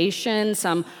education,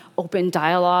 some open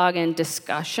dialogue and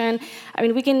discussion. I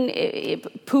mean, we can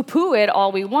poo-poo it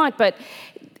all we want, but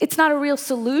it's not a real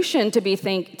solution to be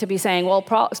saying, well,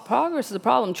 progress is a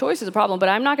problem, choice is a problem, but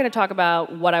I'm not going to talk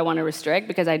about what I want to restrict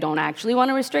because I don't actually want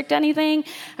to restrict anything.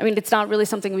 I mean, it's not really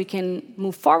something we can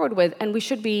move forward with, and we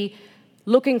should be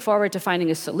looking forward to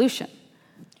finding a solution.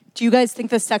 Do you guys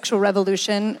think the sexual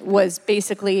revolution was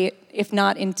basically, if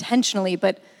not intentionally,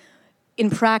 but in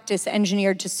practice,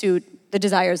 engineered to suit the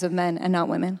desires of men and not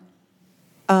women?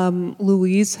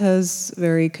 Louise has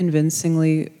very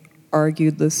convincingly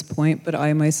argued this point, but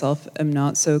I myself am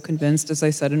not so convinced. As I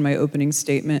said in my opening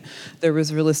statement, there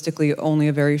was realistically only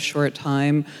a very short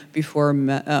time before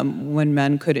when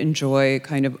men could enjoy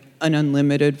kind of an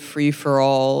unlimited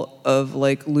free-for-all of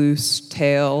like loose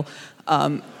tail.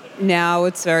 Now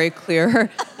it's very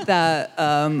clear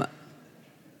that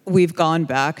we've gone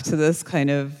back to this kind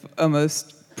of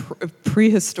almost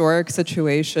prehistoric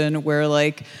situation where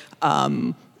like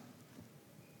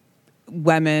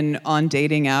women on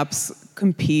dating apps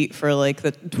compete for like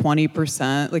the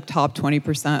 20%, like top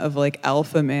 20% of like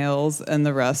alpha males, and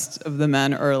the rest of the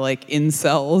men are like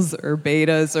incels or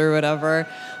betas or whatever.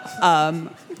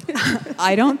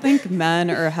 I don't think men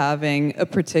are having a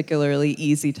particularly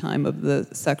easy time of the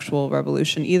sexual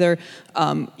revolution either.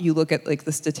 You look at like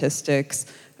the statistics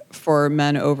for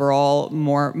men overall,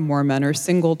 more men are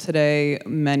single today.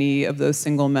 Many of those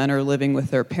single men are living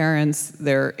with their parents.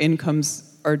 Their incomes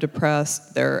are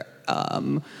depressed. Their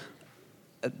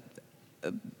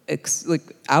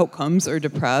outcomes are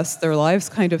depressed. Their lives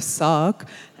kind of suck.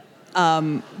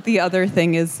 The other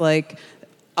thing is like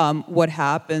what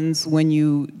happens when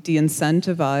you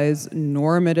de-incentivize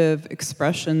normative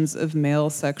expressions of male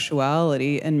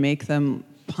sexuality and make them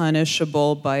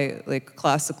punishable by like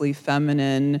classically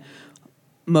feminine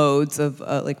modes of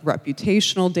like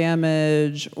reputational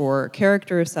damage or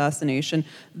character assassination.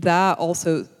 That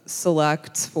also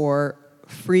selects for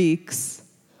freaks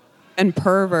and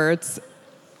perverts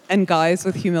and guys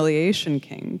with humiliation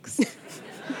kinks.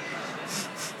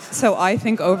 So I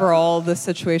think overall the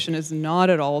situation is not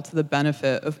at all to the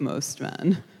benefit of most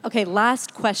men. Okay,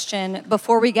 last question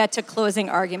before we get to closing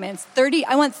arguments.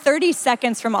 I want 30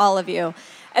 seconds from all of you.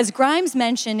 As Grimes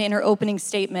mentioned in her opening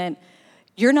statement,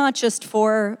 you're not just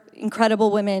for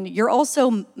incredible women, you're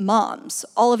also moms.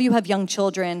 All of you have young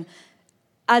children,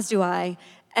 as do I.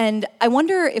 And I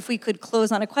wonder if we could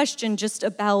close on a question just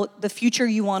about the future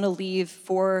you want to leave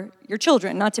for your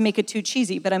children. Not to make it too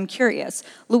cheesy, but I'm curious.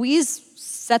 Louise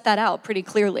set that out pretty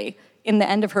clearly in the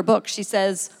end of her book. She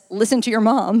says, listen to your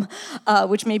mom,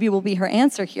 which maybe will be her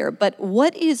answer here. But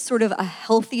what is sort of a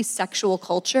healthy sexual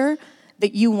culture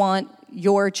that you want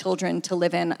your children to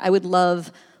live in? I would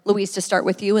love, Louise, to start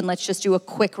with you, and let's just do a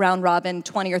quick round robin,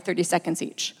 20 or 30 seconds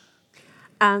each.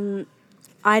 I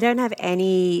don't have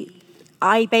any...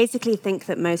 I basically think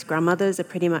that most grandmothers are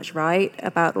pretty much right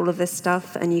about all of this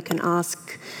stuff, and you can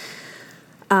ask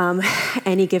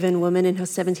any given woman in her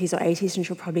 70s or 80s, and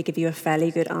she'll probably give you a fairly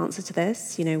good answer to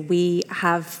this. You know, we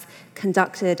have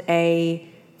conducted a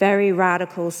very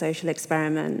radical social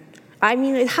experiment. I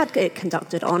mean, it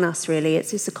conducted on us, really.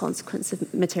 It's just a consequence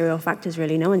of material factors,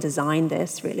 really. No one designed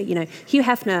this, really. You know, Hugh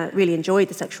Hefner really enjoyed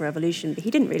the sexual revolution, but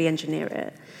he didn't really engineer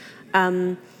it.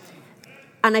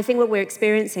 And I think what we're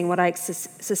experiencing, what I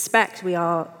suspect we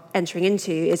are entering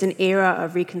into, is an era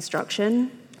of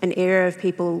reconstruction, an era of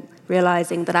people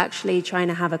realizing that actually trying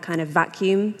to have a kind of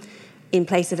vacuum in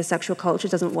place of a sexual culture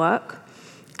doesn't work,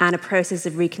 and a process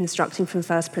of reconstructing from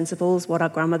first principles what our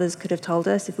grandmothers could have told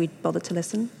us if we'd bothered to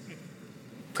listen.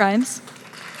 Grimes?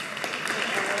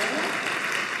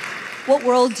 What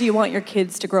world do you want your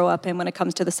kids to grow up in when it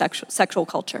comes to the sexual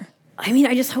culture? I mean,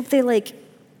 I just hope they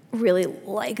really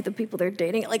like the people they're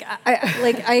dating.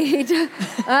 I hate to,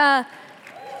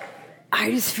 I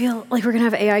just feel like we're gonna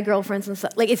have AI girlfriends and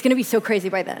stuff. Like, it's gonna be so crazy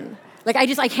by then. Like, I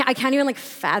can't even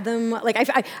fathom. Like,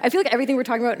 I feel like everything we're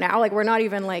talking about now, we're not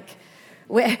even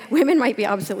women might be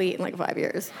obsolete in 5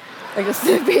 years. Just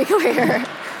to be clear.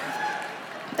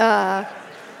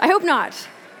 I hope not.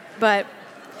 But,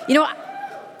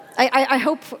 I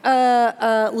hope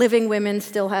living women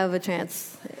still have a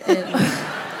chance in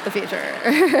the future.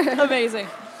 Amazing.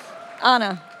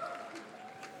 Anna.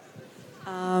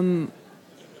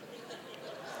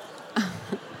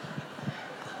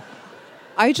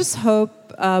 I just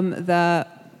hope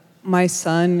that my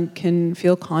son can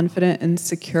feel confident and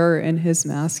secure in his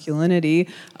masculinity,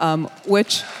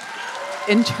 which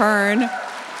in turn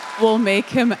will make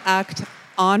him act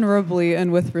honorably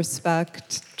and with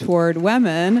respect toward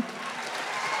women.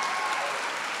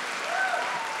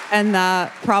 And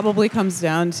that probably comes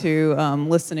down to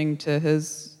listening to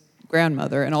his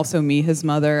grandmother and also me, his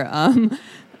mother.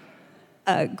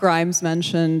 Grimes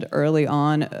mentioned early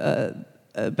on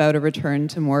about a return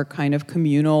to more kind of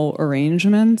communal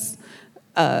arrangements,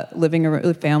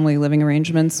 family living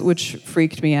arrangements, which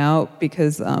freaked me out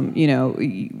because,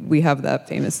 we have that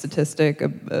famous statistic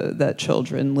that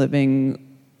children living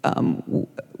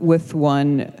with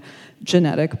one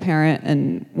genetic parent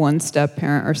and one step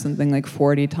parent are something like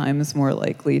 40 times more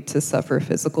likely to suffer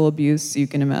physical abuse. So you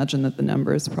can imagine that the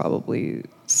numbers probably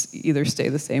either stay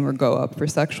the same or go up for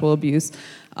sexual abuse.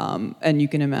 And you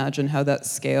can imagine how that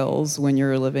scales when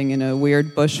you're living in a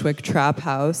weird Bushwick trap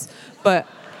house. But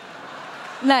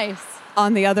nice.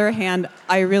 On the other hand,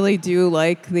 I really do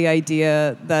like the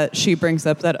idea that she brings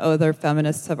up that other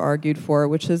feminists have argued for,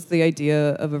 which is the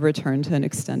idea of a return to an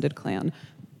extended clan.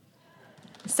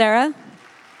 Sarah?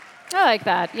 I like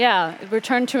that. Yeah,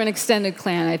 return to an extended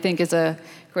clan, I think, is a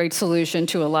great solution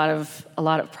to a lot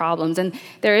of problems. And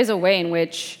there is a way in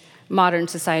which modern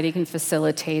society can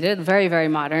facilitate it. Very, very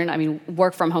modern. I mean,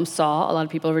 work from home saw a lot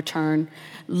of people return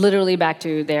literally back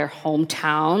to their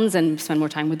hometowns and spend more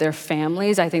time with their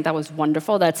families. I think that was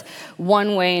wonderful. That's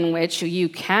one way in which you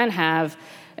can have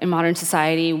a modern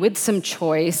society with some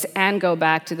choice and go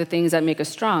back to the things that make us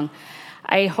strong.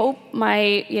 I hope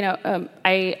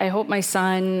I hope my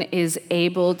son is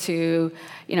able to,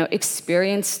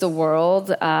 experience the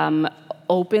world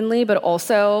openly, but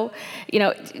also,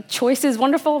 choice is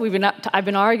wonderful. I've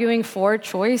been arguing for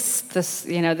choice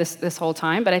this whole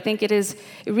time, but I think it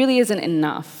really isn't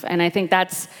enough, and I think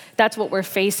that's what we're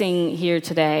facing here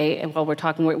today. While we're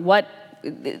talking,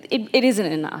 it isn't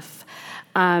enough,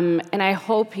 and I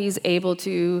hope he's able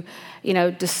to,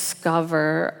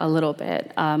 discover a little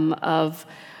bit of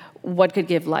what could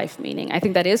give life meaning. I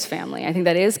think that is family. I think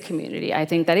that is community. I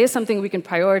think that is something we can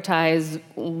prioritize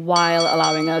while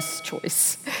allowing us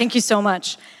choice. Thank you so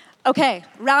much. Okay,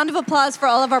 round of applause for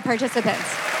all of our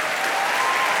participants.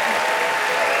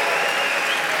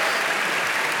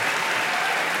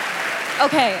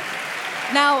 Okay,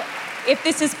 now, if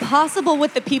this is possible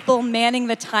with the people manning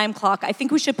the time clock, I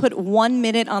think we should put 1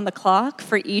 minute on the clock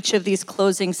for each of these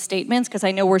closing statements, because I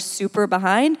know we're super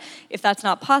behind. If that's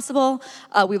not possible,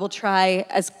 we will try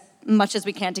as much as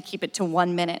we can to keep it to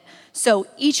 1 minute. So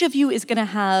each of you is gonna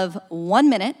have 1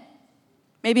 minute,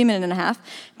 maybe a minute and a half,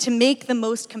 to make the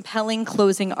most compelling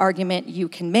closing argument you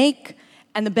can make,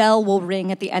 and the bell will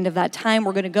ring at the end of that time.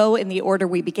 We're gonna go in the order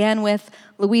we began with.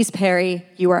 Louise Perry,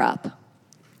 you are up.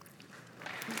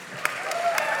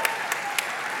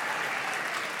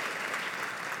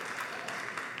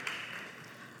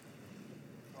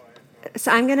 So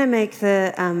I'm going to make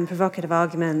the provocative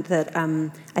argument that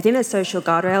I think that social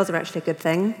guardrails are actually a good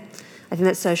thing. I think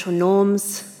that social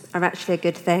norms are actually a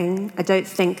good thing. I don't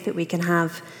think that we can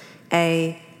have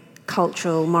a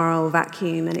cultural, moral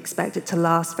vacuum and expect it to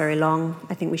last very long.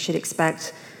 I think we should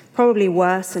expect probably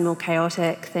worse and more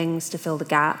chaotic things to fill the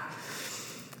gap.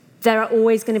 There are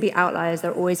always going to be outliers.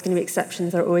 There are always going to be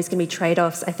exceptions. There are always going to be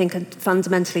trade-offs. I think a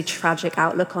fundamentally tragic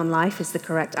outlook on life is the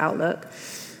correct outlook.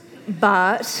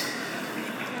 But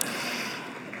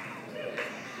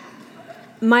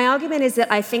my argument is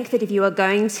that I think that if you are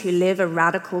going to live a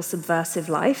radical, subversive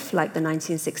life, like the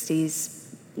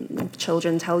 1960s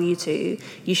children tell you to,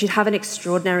 you should have an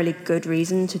extraordinarily good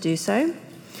reason to do so.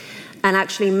 And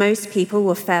actually, most people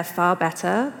will fare far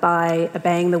better by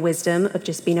obeying the wisdom of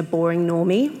just being a boring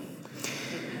normie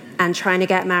and trying to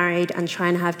get married and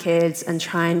trying to have kids and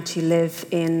trying to live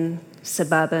in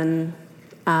suburban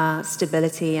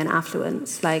stability and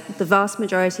affluence. Like, the vast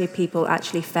majority of people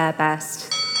actually fare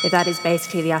best if that is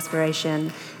basically the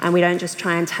aspiration, and we don't just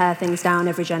try and tear things down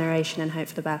every generation and hope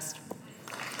for the best.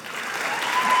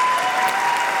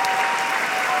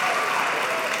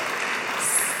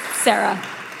 Sarah.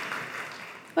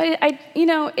 Well,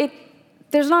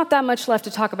 there's not that much left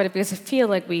to talk about it because I feel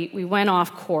like we went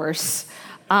off course,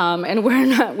 and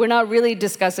we're not really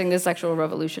discussing the sexual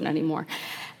revolution anymore.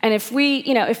 And if we,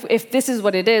 if this is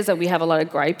what it is, that we have a lot of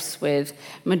gripes with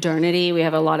modernity, we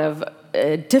have a lot of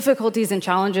difficulties and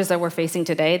challenges that we're facing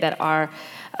today that are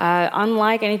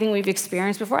unlike anything we've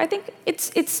experienced before, I think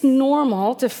it's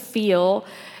normal to feel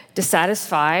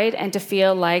dissatisfied and to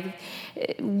feel like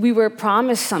we were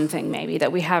promised something maybe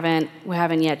that we haven't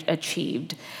yet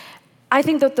achieved. I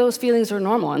think that those feelings are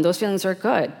normal and those feelings are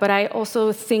good, but I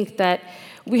also think that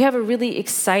we have a really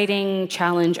exciting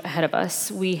challenge ahead of us.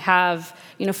 We have,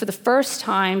 for the first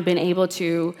time, been able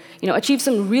to, achieve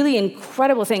some really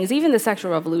incredible things. Even the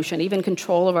sexual revolution, even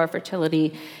control of our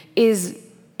fertility is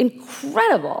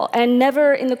incredible. And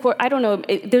never in the I don't know,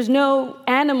 there's no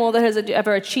animal that has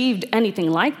ever achieved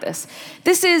anything like this.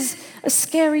 This is a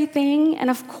scary thing, and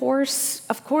of course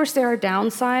there are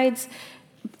downsides.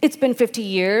 It's been 50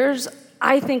 years.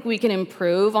 I think we can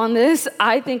improve on this.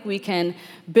 I think we can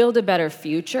build a better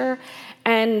future.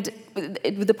 And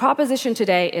the proposition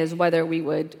today is whether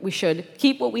we should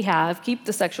keep what we have, keep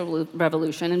the sexual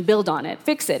revolution and build on it,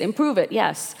 fix it, improve it,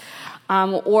 yes.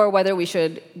 Or whether we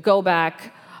should go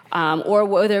back, or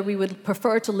whether we would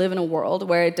prefer to live in a world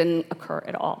where it didn't occur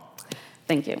at all.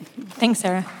 Thank you. Thanks,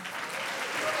 Sarah.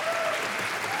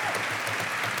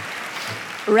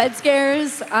 Red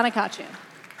Scares, Anna Khatchou.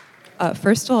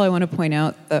 First of all, I want to point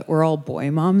out that we're all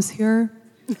boy moms here,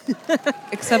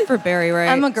 except for Barry, right?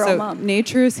 I'm a girl mom.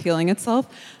 Nature is healing itself.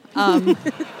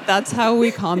 That's how we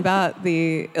combat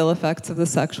the ill effects of the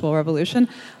sexual revolution.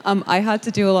 I had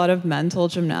to do a lot of mental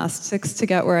gymnastics to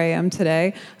get where I am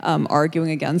today, arguing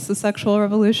against the sexual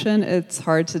revolution. It's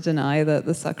hard to deny that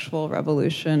the sexual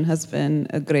revolution has been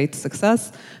a great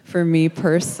success for me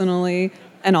personally,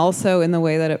 and also in the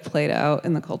way that it played out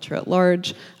in the culture at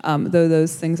large, though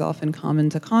those things often come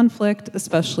into conflict,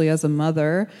 especially as a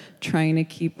mother trying to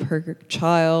keep her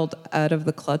child out of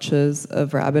the clutches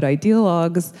of rabid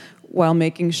ideologues while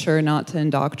making sure not to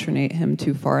indoctrinate him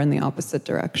too far in the opposite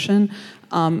direction.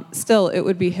 Still, it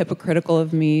would be hypocritical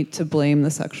of me to blame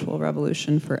the sexual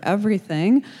revolution for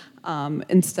everything.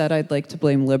 Instead, I'd like to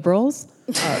blame liberals,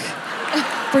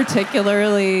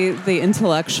 particularly the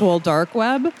intellectual dark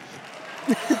web,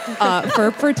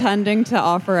 for pretending to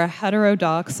offer a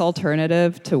heterodox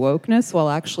alternative to wokeness while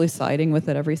actually siding with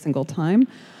it every single time.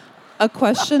 A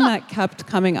question that kept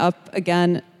coming up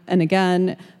again and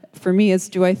again for me is,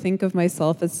 do I think of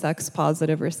myself as sex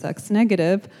positive or sex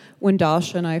negative? When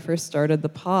Dasha and I first started the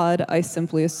pod, I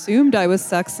simply assumed I was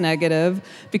sex negative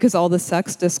because all the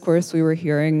sex discourse we were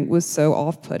hearing was so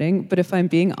off-putting. But if I'm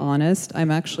being honest,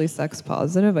 I'm actually sex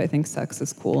positive. I think sex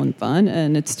is cool and fun,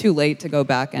 and it's too late to go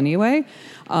back anyway.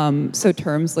 So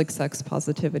terms like sex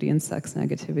positivity and sex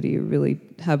negativity really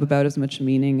have about as much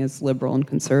meaning as liberal and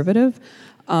conservative.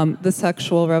 The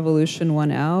sexual revolution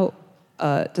won out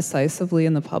decisively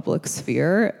in the public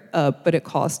sphere, but it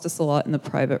cost us a lot in the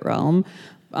private realm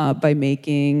by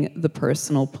making the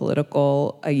personal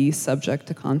political, i.e. subject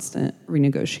to constant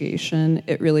renegotiation.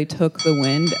 It really took the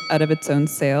wind out of its own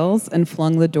sails and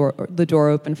flung the door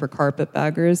open for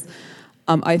carpetbaggers.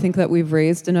 I think that we've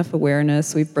raised enough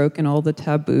awareness, we've broken all the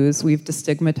taboos, we've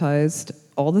destigmatized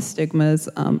all the stigmas,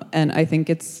 and I think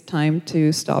it's time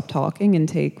to stop talking and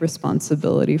take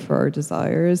responsibility for our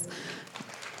desires.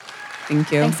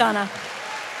 Thank you. Thanks, Anna.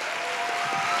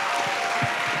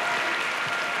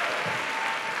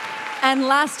 And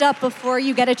last up, before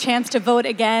you get a chance to vote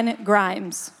again,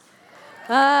 Grimes.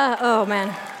 Oh,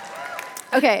 man.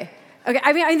 Okay.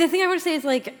 I mean, the thing I want to say is,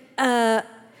 like,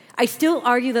 I still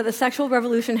argue that the sexual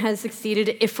revolution has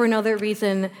succeeded, if for another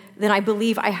reason, then I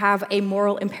believe I have a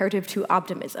moral imperative to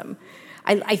optimism.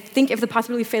 I think if the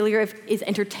possibility of failure is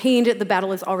entertained, the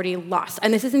battle is already lost.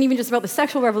 And this isn't even just about the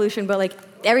sexual revolution, but like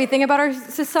everything about our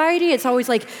society. It's always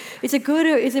like, is it good,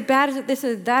 or is it bad, is it this,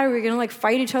 is it that, are we gonna like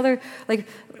fight each other?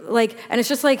 Like, and it's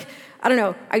just like, I don't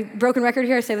know, broken record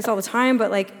here, I say this all the time, but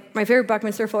like my favorite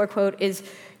Buckminster Fuller quote is,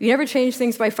 you never change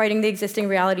things by fighting the existing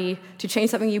reality. To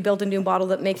change something, you build a new model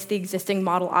that makes the existing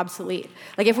model obsolete.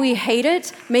 Like if we hate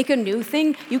it, make a new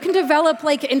thing, you can develop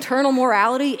like internal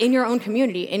morality in your own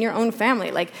community, in your own family.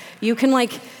 Like you can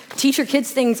like teach your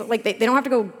kids things, like they don't have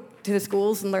to go to the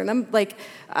schools and learn them. Like,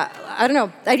 I don't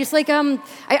know, I just like,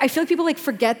 I feel like people like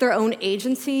forget their own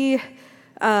agency.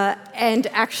 And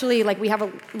actually, like, we have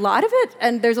a lot of it,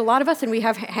 and there's a lot of us, and we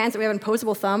have hands, and we have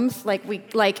opposable thumbs. Like, we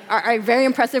are very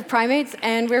impressive primates,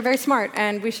 and we're very smart,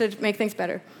 and we should make things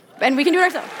better. And we can do it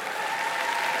ourselves.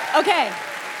 Okay.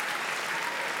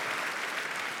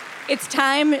 It's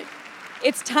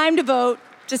time to vote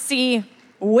to see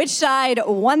which side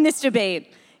won this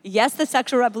debate. Yes, the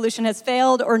sexual revolution has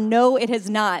failed, or no, it has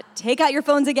not. Take out your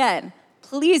phones again.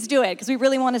 Please do it, because we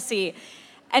really want to see.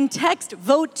 And text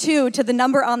VOTE2 to the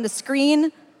number on the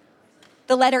screen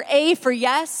The letter A for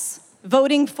yes,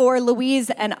 voting for Louise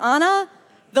and Anna.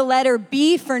 The letter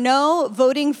B for no,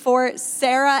 voting for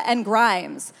Sarah and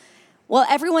Grimes. While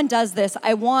everyone does this,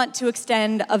 I want to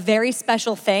extend a very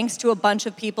special thanks to a bunch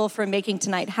of people for making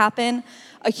tonight happen.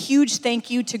 A huge thank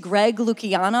you to Greg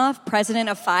Lukianoff, president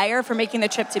of FIRE, for making the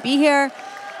trip to be here.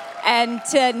 And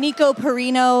to Nico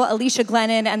Perino, Alicia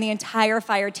Glennon, and the entire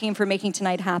FIRE team for making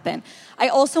tonight happen. I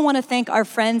also want to thank our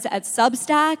friends at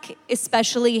Substack,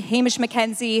 especially Hamish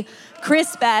McKenzie,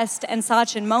 Chris Best, and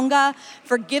Sachin Monga,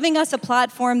 for giving us a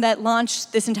platform that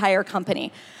launched this entire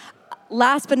company.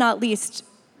 Last but not least,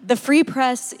 the Free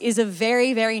Press is a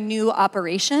very, very new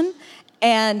operation,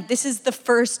 and this is the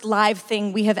first live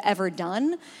thing we have ever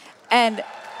done. And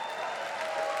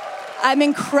I'm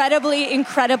incredibly,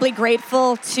 incredibly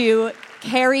grateful to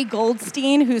Carrie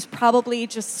Goldstein, who's probably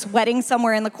just sweating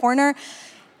somewhere in the corner.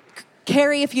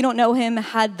 Carrie, if you don't know him,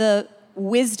 had the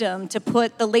wisdom to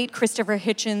put the late Christopher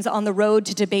Hitchens on the road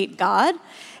to debate God,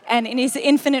 and in his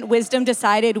infinite wisdom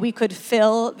decided we could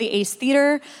fill the Ace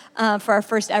Theater for our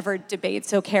first ever debate.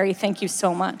 So Carrie, thank you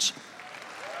so much.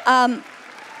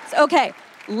 Okay.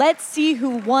 Let's see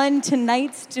who won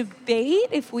tonight's debate.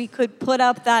 If we could put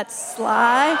up that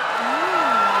slide.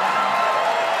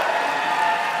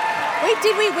 Wait,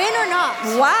 did we win or not?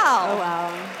 Wow. Oh, wow.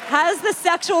 Has the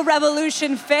sexual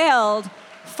revolution failed?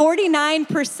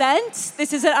 49%.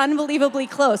 This is unbelievably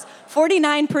close.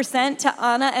 49% to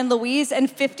Anna and Louise and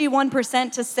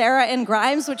 51% to Sarah and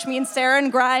Grimes, which means Sarah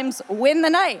and Grimes win the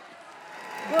night.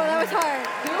 Whoa, that was hard.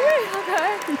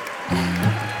 Okay.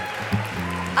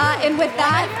 And with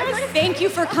that, thank you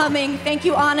for coming. Thank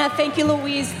you, Anna. Thank you,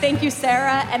 Louise. Thank you,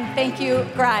 Sarah. And thank you,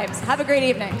 Grimes. Have a great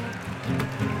evening. All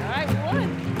right, we won.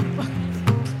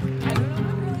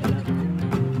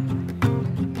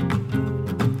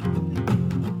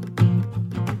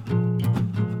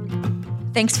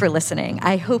 Thanks for listening.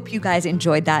 I hope you guys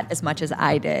enjoyed that as much as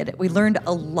I did. We learned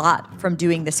a lot from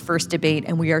doing this first debate,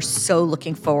 and we are so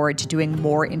looking forward to doing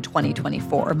more in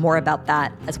 2024. More about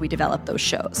that as we develop those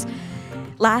shows.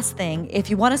 Last thing, if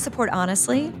you want to support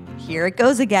Honestly, here it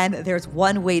goes again. There's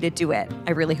one way to do it.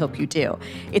 I really hope you do.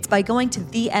 It's by going to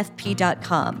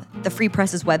thefp.com, the Free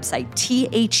Press's website,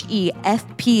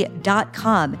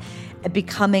 thefp.com, and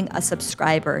becoming a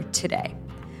subscriber today.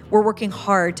 We're working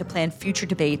hard to plan future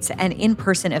debates and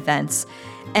in-person events.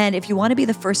 And if you want to be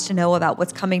the first to know about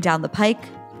what's coming down the pike,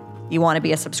 you want to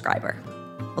be a subscriber.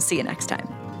 We'll see you next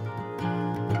time.